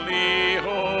heavenly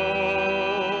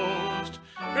host.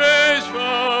 Praise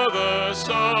Father,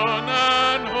 Son,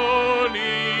 and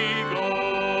Holy Ghost.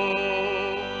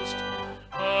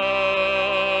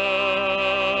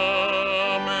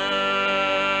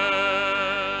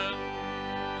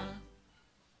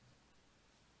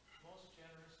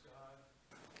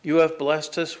 You have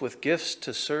blessed us with gifts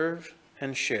to serve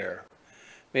and share.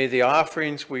 May the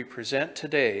offerings we present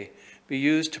today be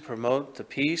used to promote the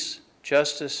peace,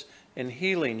 justice, and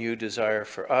healing you desire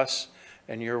for us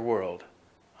and your world.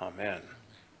 Amen.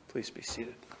 Please be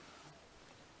seated.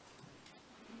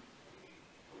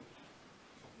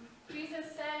 Jesus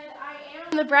said, I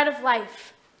am the bread of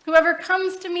life. Whoever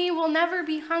comes to me will never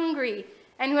be hungry,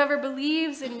 and whoever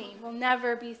believes in me will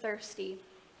never be thirsty.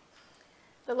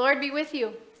 The Lord be with you.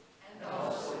 And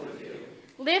also with you.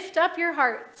 Lift up your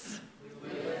hearts. We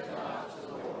lift them up to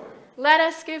the Lord. Let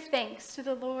us give thanks to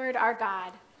the Lord our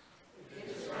God. It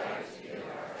is right to give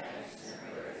our thanks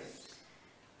and praise.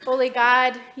 Holy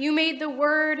God, you made the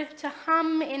word to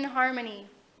hum in harmony.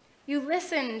 You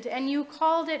listened and you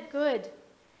called it good.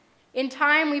 In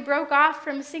time we broke off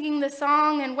from singing the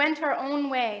song and went our own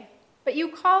way, but you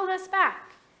called us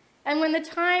back. And when the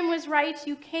time was right,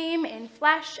 you came in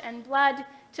flesh and blood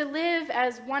to live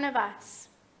as one of us.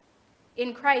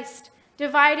 In Christ,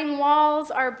 dividing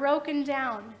walls are broken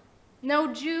down.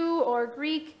 No Jew or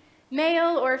Greek,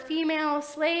 male or female,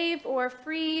 slave or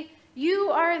free,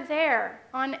 you are there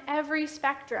on every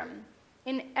spectrum,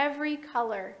 in every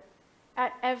color,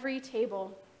 at every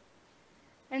table.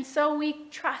 And so we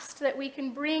trust that we can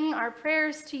bring our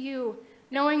prayers to you,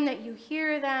 knowing that you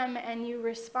hear them and you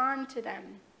respond to them.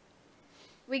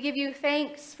 We give you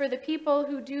thanks for the people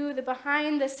who do the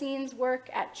behind-the-scenes work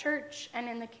at church and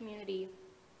in the community.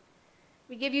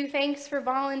 We give you thanks for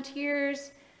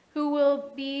volunteers who will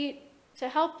be to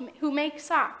help, who make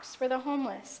socks for the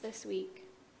homeless this week.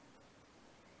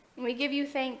 And we give you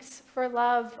thanks for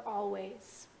love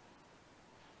always.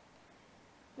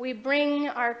 We bring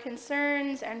our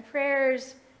concerns and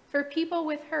prayers for people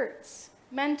with hurts,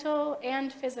 mental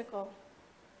and physical,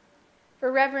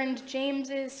 for Reverend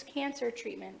James's cancer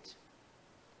treatment,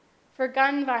 for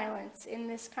gun violence in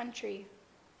this country,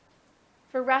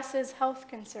 for Russ's health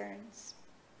concerns,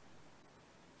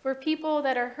 for people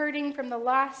that are hurting from the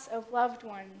loss of loved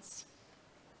ones,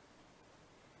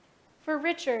 for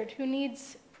Richard, who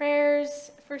needs prayers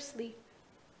for sleep,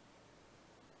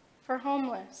 for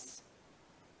homeless,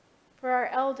 for our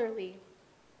elderly,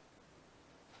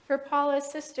 for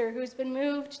Paula's sister, who's been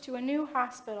moved to a new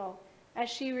hospital as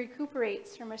she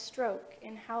recuperates from a stroke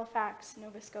in Halifax,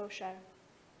 Nova Scotia.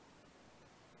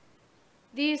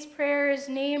 These prayers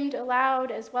named aloud,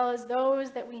 as well as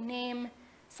those that we name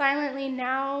silently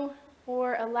now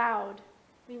or aloud,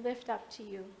 we lift up to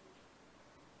you.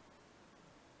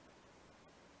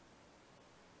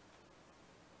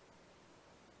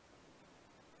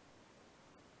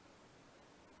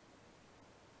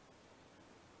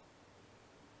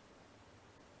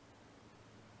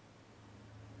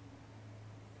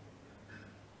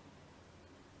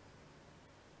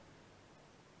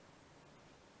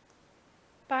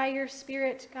 By your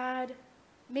Spirit, God,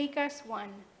 make us one.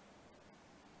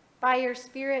 By your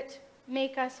Spirit,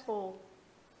 make us whole.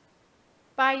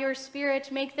 By your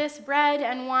Spirit, make this bread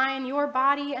and wine your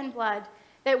body and blood,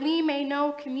 that we may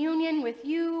know communion with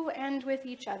you and with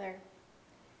each other.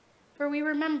 For we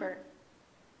remember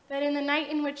that in the night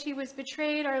in which he was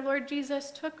betrayed, our Lord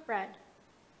Jesus took bread,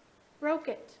 broke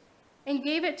it, and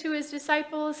gave it to his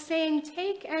disciples, saying,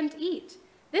 "Take and eat.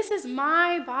 This is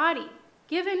my body,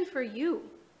 given for you.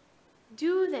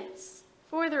 Do this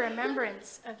for the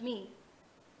remembrance of me."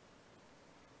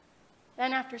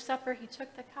 Then after supper, he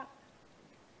took the cup,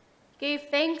 gave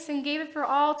thanks and gave it for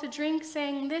all to drink,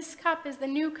 saying, "This cup is the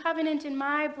new covenant in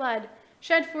my blood,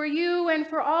 shed for you and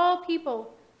for all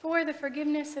people for the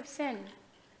forgiveness of sin.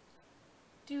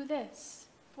 Do this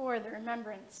for the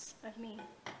remembrance of me."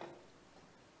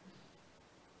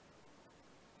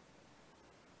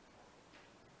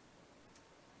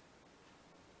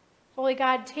 Holy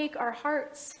God, take our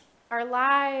hearts, our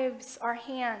lives, our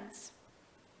hands,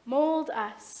 mold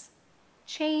us,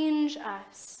 change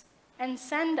us, and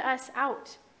send us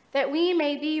out, that we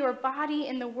may be your body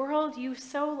in the world you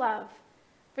so love,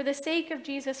 for the sake of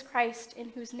Jesus Christ, in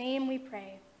whose name we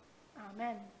pray.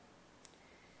 Amen.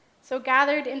 So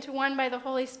gathered into one by the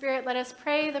Holy Spirit, let us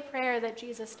pray the prayer that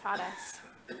Jesus taught us.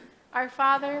 Our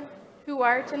Father, who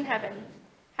art in heaven,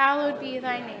 hallowed be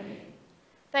thy name.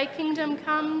 Thy kingdom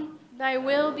come, thy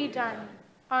will be done,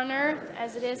 on earth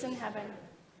as it is in heaven.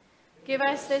 Give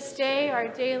us this day our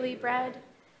daily bread,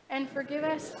 and forgive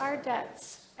us our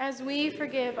debts, as we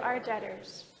forgive our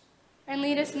debtors. And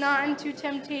lead us not into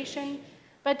temptation,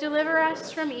 but deliver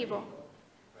us from evil.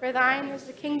 For thine is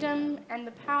the kingdom, and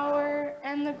the power,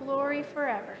 and the glory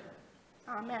forever.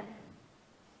 Amen.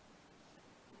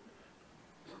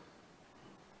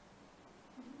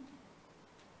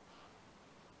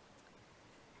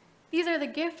 These are the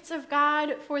gifts of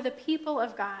God for the people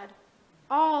of God.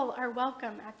 All are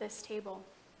welcome at this table.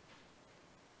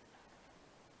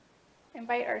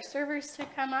 Invite our servers to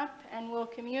come up, and we'll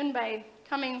commune by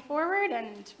coming forward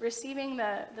and receiving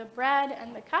the bread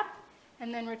and the cup,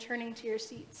 and then returning to your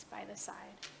seats by the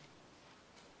side.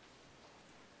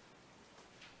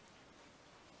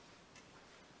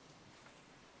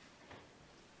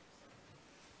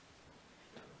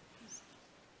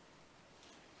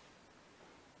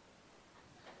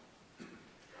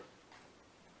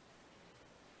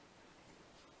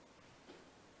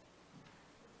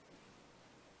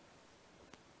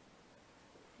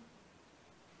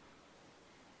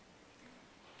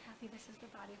 this is the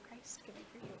body of Christ given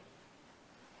for you.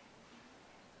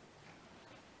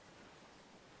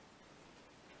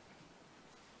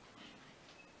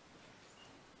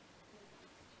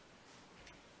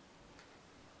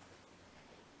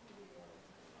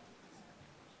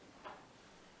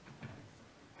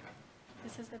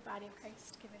 This is the body of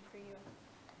Christ given for you.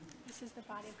 This is the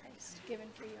body of Christ given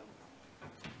for you.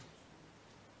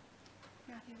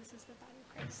 Matthew, this is the body of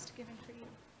Christ given for you.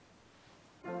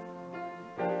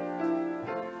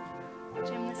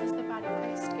 Jim, this is the body of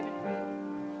Christ given for you.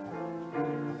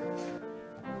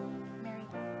 Mary.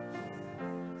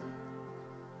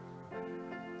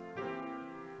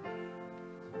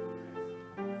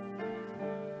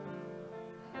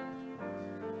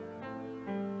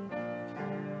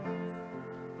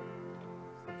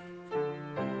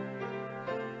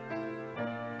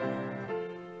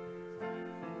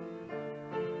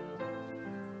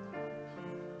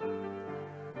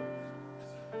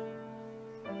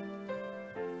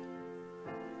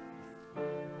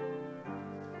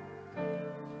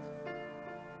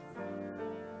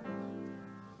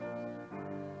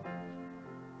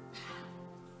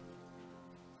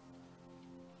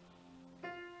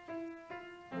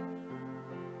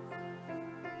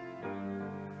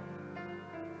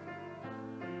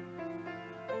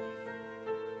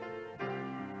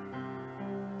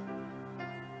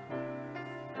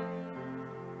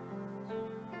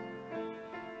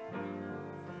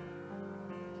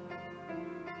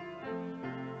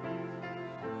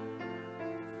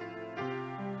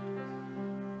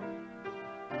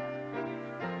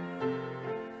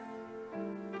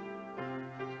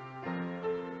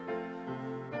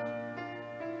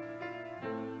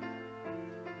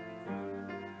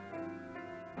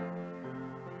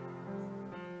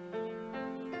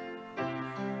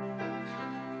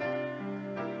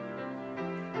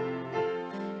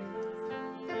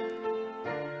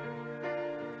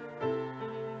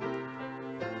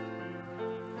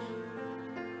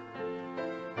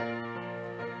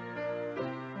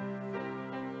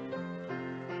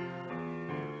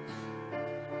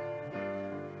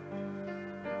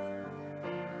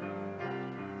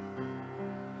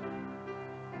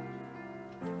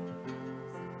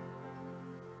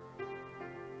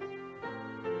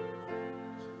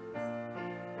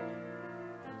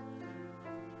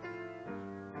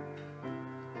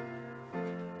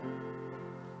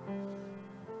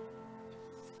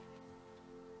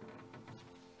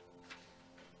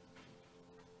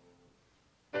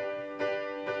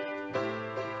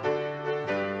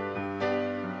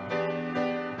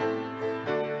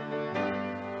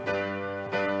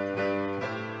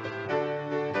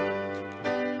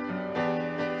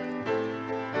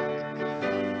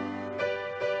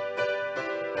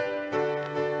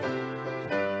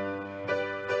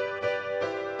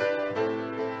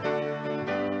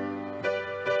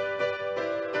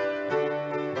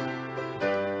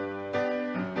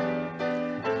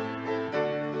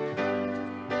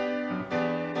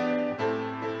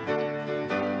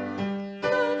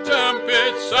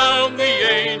 Trumpets sound, the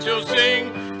angels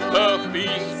sing, the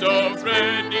feast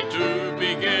already to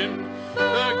begin.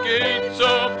 The gates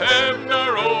of heaven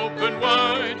are open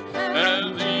wide,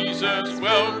 and Jesus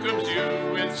welcomes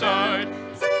you inside.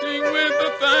 Sing with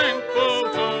the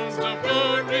thankful tones of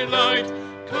glory light,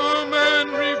 come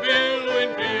and reveal in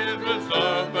His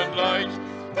love and light.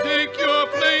 Take your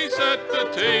place at the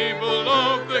table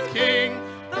of the King,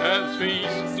 as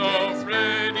feast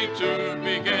already to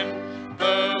begin.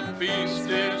 The feast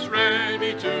is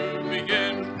ready to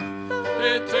begin.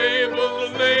 The table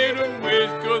is laden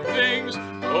with good things.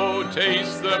 Oh,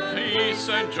 taste the peace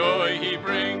and joy He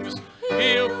brings.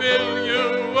 He'll fill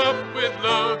you up with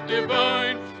love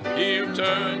divine. He'll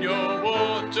turn your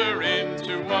water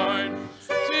into wine.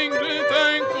 Sing with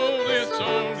thankfulness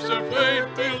songs of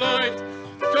great delight.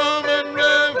 Come and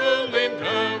revel in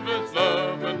heaven's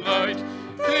love and light.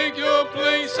 Take your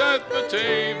place at the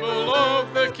table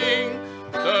of the King.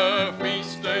 The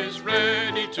feast is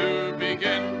ready to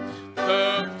begin.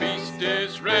 The feast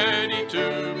is ready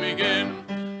to begin.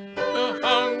 The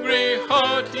hungry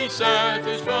heart He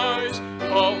satisfies,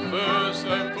 offers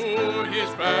the poor His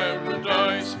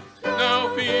paradise.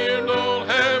 Now feel all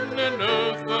heaven and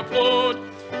earth applaud,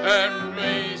 and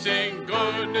praising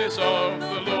goodness of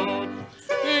the Lord.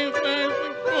 In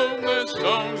thankfulness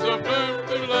songs of earth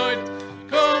delight,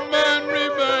 come and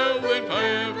revel in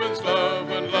heaven's love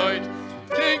and light.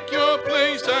 Take your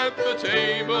place at the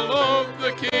table of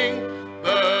the King.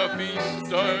 The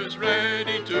feast is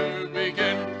ready to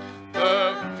begin.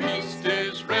 The feast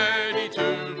is ready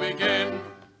to begin.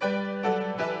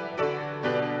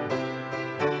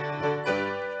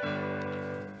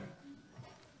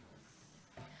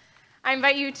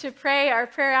 invite you to pray our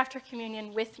prayer after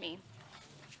communion with me.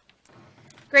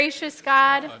 Gracious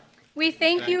God, we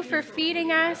thank you for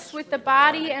feeding us with the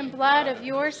body and blood of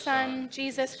your Son,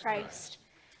 Jesus Christ.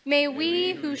 May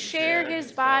we who share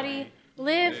his body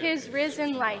live his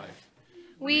risen life.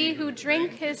 We who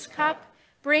drink his cup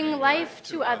bring life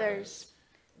to others.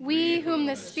 We whom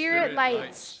the Spirit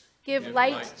lights give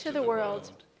light to the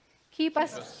world. Keep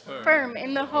us firm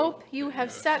in the hope you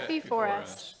have set before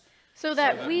us, so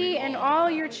that we and all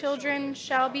your children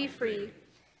shall be free,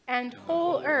 and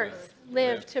whole earth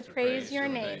live to praise your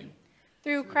name.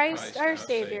 Through Christ our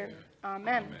Savior.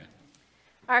 Amen.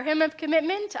 Our hymn of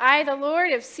commitment, I, the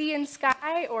Lord of sea and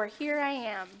sky, or Here I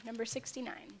Am, number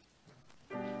 69.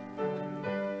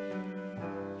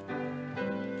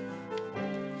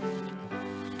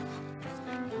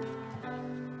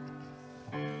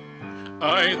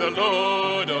 I, the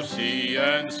Lord of sea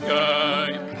and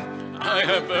sky, I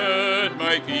have heard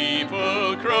my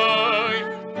people cry.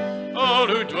 All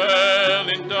who dwell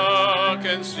in dark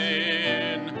and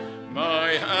sin,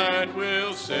 my hand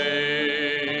will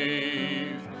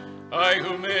save. I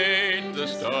who made the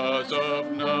stars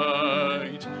of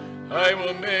night, I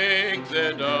will make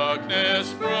their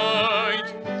darkness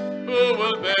bright. Who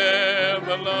will bear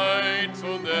the light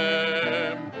for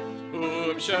them?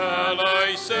 Whom shall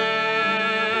I send?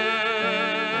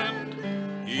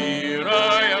 Here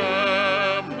I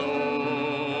am,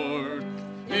 Lord.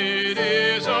 It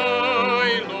is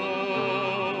I,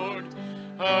 Lord.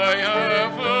 I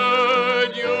have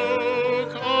heard you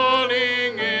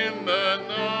calling in the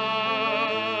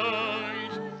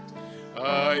night.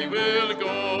 I will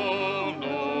go,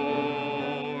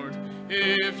 Lord,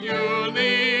 if you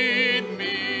lead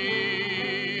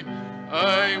me.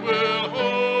 I will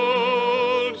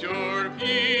hold your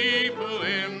people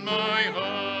in my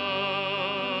heart.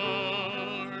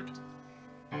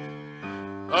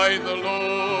 I, the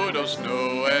Lord of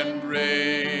snow and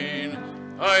rain,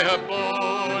 I have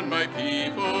borne my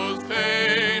people's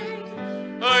pain.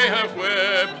 I have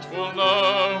wept for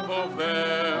love of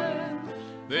them,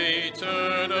 they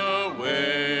turn away.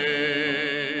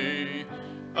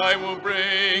 I will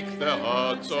break their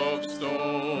hearts of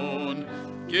stone,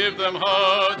 give them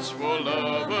hearts for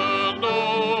love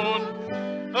alone.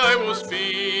 I will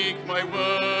speak my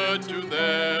word to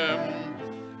them.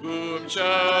 Whom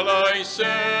shall I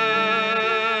send?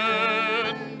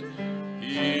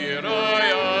 Here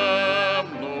I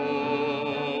am,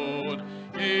 Lord.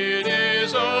 It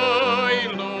is I,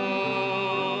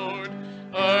 Lord.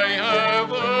 I have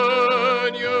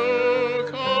heard you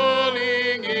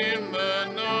calling in the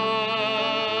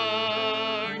night.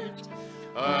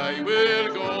 I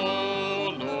will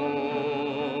go,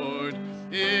 Lord,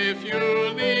 if you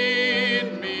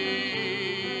lead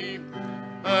me.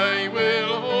 I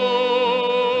will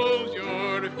hold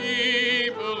your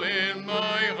people in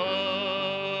my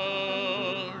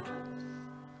heart.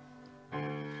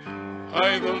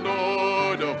 I, the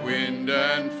Lord of wind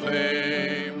and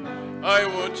flame, I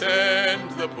will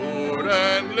tend the poor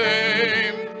and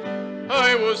lame.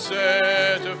 I will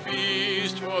set a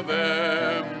feast for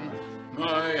them,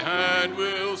 my hand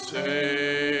will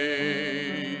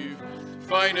save.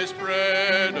 Finest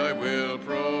bread I will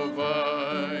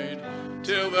provide,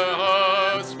 till their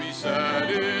hearts be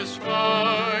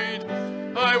satisfied.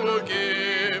 I will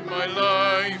give my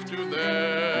life to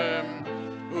them.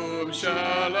 Whom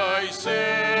shall I send?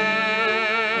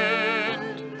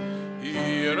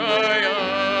 Here I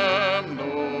am,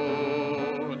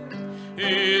 Lord.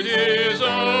 It is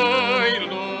I,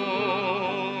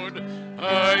 Lord.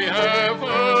 I have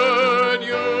heard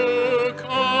you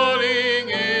calling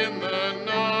in the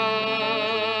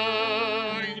night.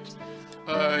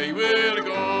 I will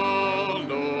go,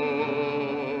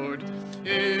 Lord,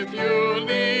 if you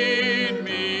lead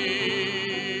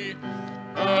me.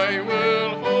 I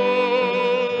will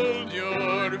hold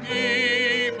your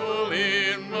people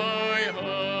in my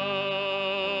heart.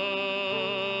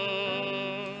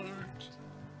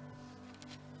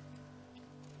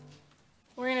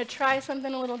 We're going to try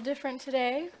something a little different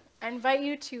today. I invite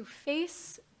you to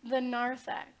face the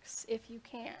narthex if you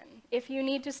can. If you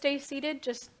need to stay seated,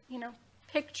 just,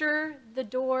 picture the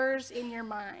doors in your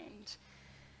mind.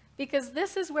 Because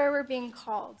this is where we're being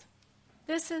called.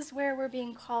 This is where we're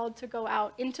being called to go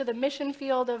out into the mission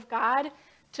field of God,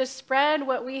 to spread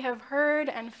what we have heard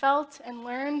and felt and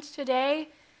learned today,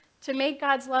 to make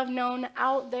God's love known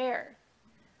out there.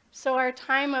 So our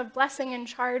time of blessing and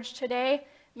charge today,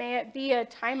 may it be a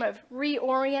time of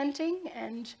reorienting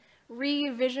and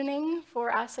revisioning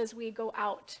for us as we go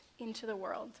out into the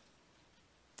world.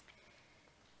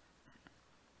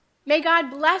 May God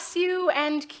bless you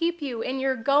and keep you in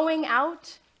your going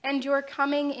out and your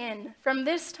coming in from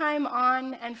this time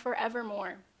on and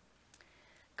forevermore.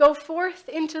 Go forth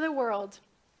into the world,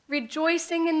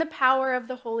 rejoicing in the power of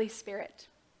the Holy Spirit.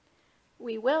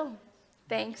 We will.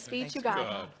 Thanks be to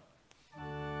God.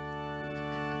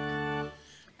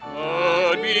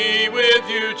 God be with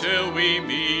you till we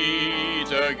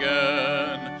meet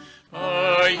again.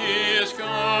 By his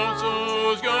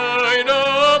counsels guide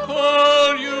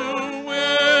upon you,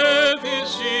 with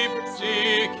his sheep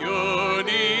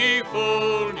securely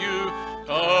fold you.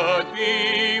 God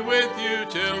be with you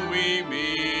till we